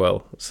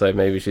Shagwell. So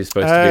maybe she's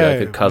supposed to be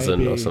like a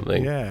cousin or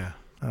something. Yeah.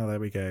 Oh, there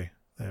we go.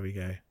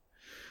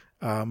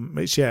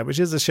 Which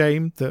is a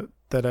shame that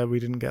we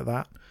didn't get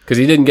that. Because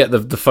you didn't get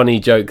the funny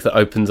joke that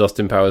opens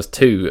Austin Powers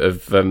 2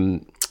 of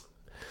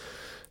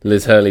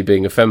Liz Hurley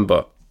being a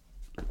fembot.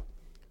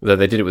 Though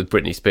they did it with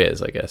Britney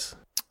Spears, I guess.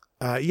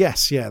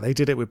 Yes, they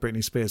did it with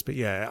Britney Spears. But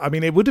yeah, I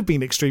mean, it would have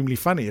been extremely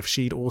funny if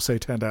she'd also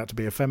turned out to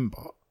be a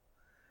fembot.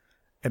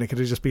 And it could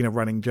have just been a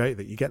running joke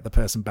that you get the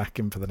person back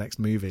in for the next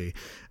movie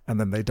and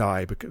then they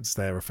die because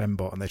they're a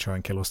fembot and they try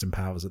and kill Austin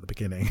Powers at the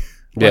beginning.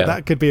 Like,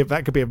 that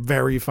could be a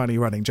very funny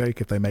running joke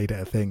if they made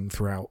it a thing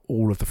throughout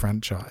all of the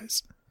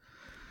franchise.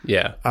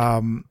 Yeah.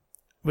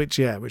 Which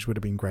would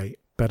have been great.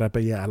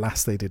 But yeah,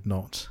 alas, they did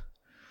not.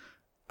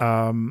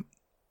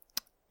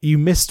 You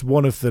missed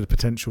one of the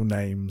potential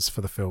names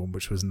for the film,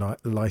 which was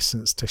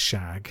License to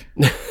Shag.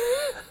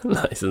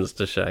 License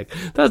to Shag.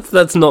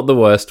 That's not the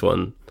worst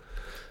one.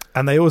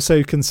 And they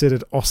also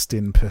considered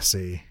Austin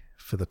Pussy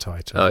for the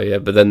title. Oh yeah,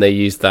 but then they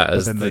used that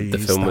as the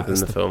film within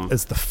the film.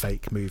 As the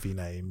fake movie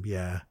name,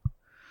 yeah.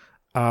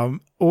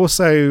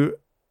 Also,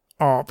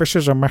 this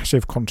is a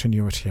massive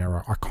continuity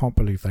error. I can't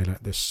believe they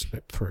let this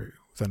slip through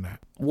the net.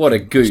 What a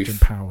goof. Austin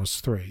Powers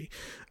 3.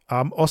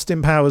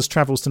 Austin Powers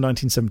travels to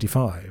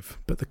 1975,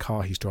 but the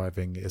car he's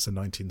driving is a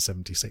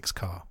 1976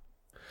 car.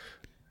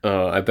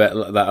 Oh, I bet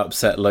that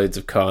upset loads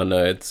of car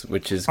nerds,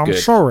 which is good. I'm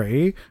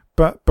sorry,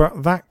 but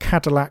that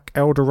Cadillac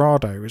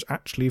Eldorado is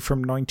actually from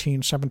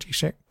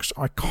 1976.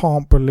 I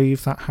can't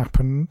believe that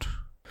happened.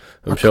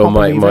 I'm sure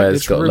Mike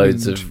Myers got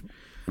loads of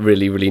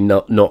really, really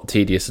not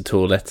tedious at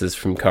all letters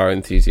from car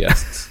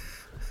enthusiasts.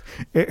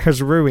 It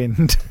has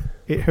ruined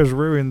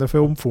the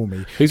film for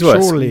me. Who's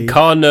worse,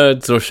 car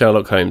nerds or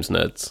Sherlock Holmes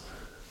nerds?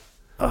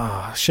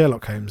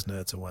 Sherlock Holmes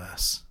nerds are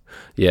worse.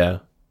 Yeah,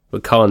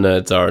 but car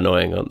nerds are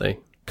annoying, aren't they?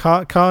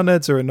 Car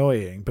nerds are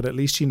annoying, but at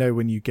least you know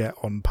when you get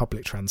on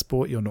public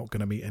transport, you're not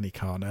going to meet any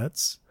car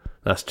nerds.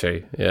 That's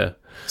true, yeah.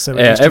 So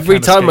yeah, every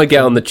time I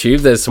get on the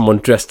tube, there's someone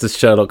dressed as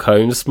Sherlock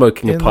Holmes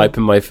smoking a pipe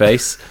in my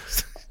face.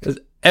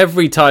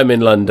 Every time in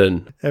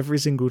London. Every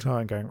single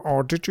time going,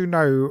 did you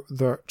know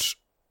that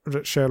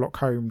Sherlock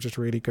Holmes is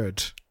really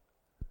good?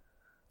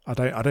 I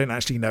don't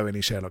actually know any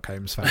Sherlock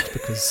Holmes facts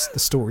because the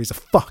stories are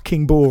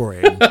fucking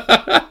boring.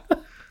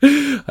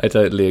 I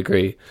totally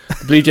agree.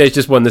 The Blue Jays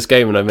just won this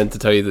game, and I meant to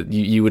tell you that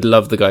you would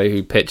love the guy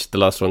who pitched the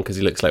last one because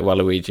he looks like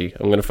Waluigi.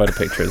 I'm going to find a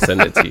picture and send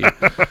it to you.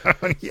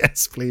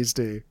 Yes, please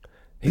do.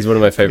 He's one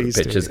of my favourite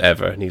pitchers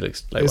ever, and he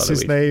looks like Waluigi. Is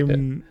his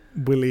name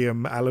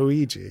William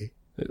Aloigi?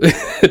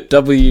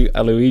 W.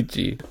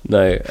 Aloigi.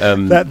 No.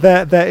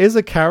 There is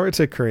a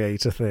character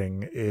creator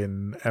thing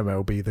in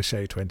MLB The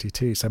Show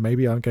 22, so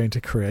maybe I'm going to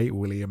create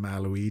William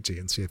Aloigi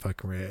and see if I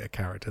can create a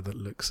character that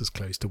looks as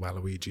close to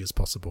Waluigi as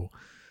possible.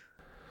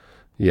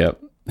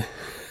 Yep.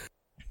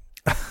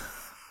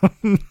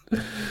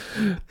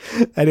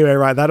 Anyway,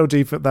 right, that'll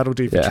do for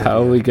yeah,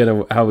 how are we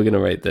gonna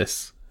rate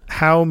this?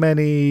 How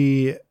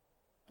many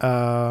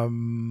how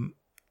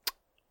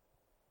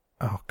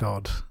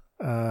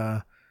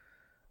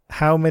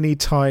many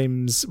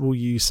times will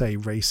you say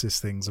racist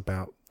things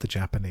about the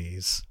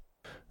Japanese?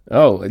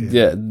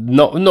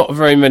 Not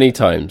very many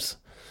times.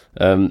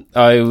 I'm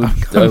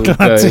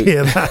glad to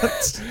hear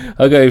that.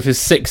 I'll go for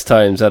 6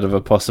 times out of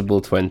a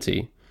possible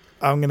 20.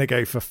 I'm going to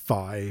go for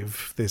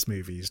 5. This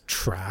movie's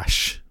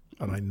trash,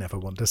 and I never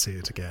want to see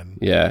it again.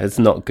 Yeah, it's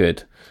not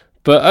good.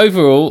 But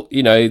overall,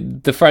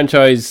 the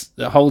franchise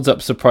holds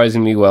up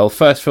surprisingly well.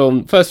 First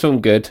film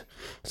good.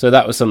 So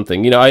that was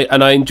something.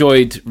 I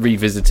enjoyed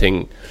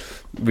revisiting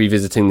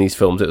these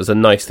films. It was a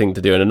nice thing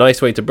to do and a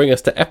nice way to bring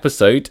us to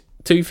episode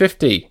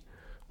 250.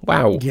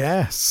 Wow.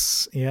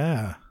 Yes.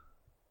 Yeah.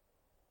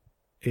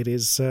 It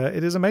is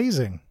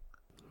amazing.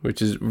 Which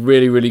is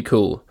really, really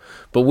cool.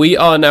 But we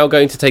are now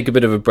going to take a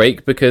bit of a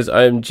break because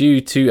I am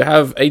due to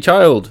have a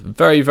child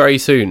very, very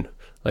soon,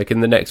 like in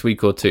the next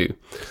week or 2.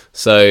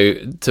 So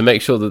to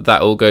make sure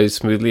that all goes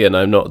smoothly and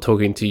I'm not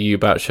talking to you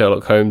about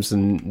Sherlock Holmes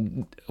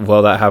and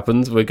while that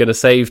happens, we're going to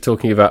save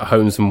talking about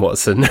Holmes and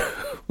Watson,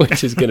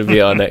 which is going to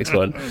be our next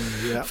one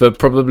for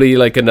probably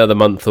like another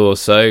month or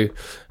so.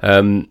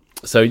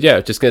 So yeah,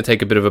 just going to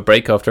take a bit of a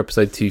break after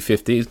episode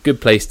 250. It's a good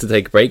place to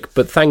take a break,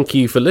 but thank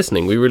you for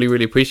listening. We really,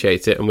 really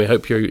appreciate it, and we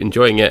hope you're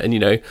enjoying it.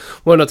 And,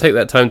 why not take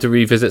that time to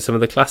revisit some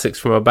of the classics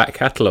from our back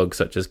catalogue,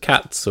 such as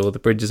Cats, or The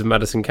Bridges of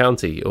Madison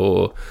County,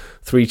 or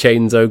Three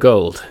Chains O'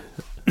 Gold.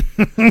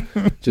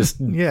 Just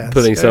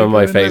putting some of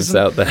my faves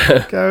out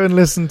there. Go and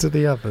listen to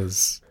the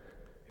others.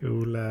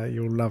 You'll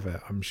love it,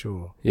 I'm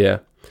sure. Yeah.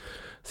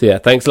 So yeah,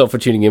 thanks a lot for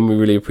tuning in. We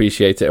really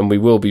appreciate it, and we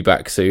will be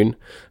back soon.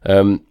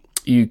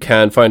 You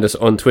can find us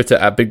on Twitter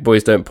at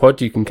BigBoysDon'tPod.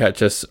 You can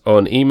catch us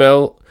on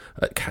email.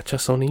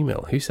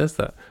 Who says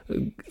that?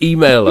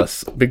 Email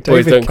us,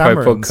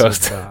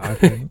 BigBoysDon'tCry that, I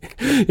think.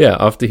 Yeah,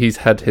 after he's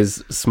had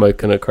his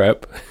smoke and a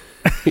crap.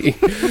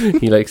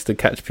 He likes to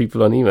catch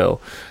people on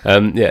email.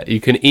 You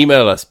can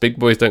email us,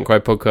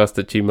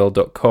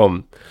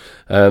 bigboysdon'tcrypodcast@gmail.com.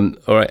 All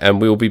right, and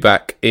we'll be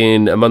back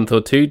in a month or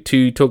 2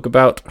 to talk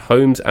about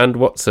Holmes and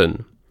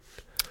Watson.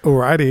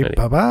 Alrighty,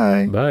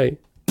 bye-bye. Bye.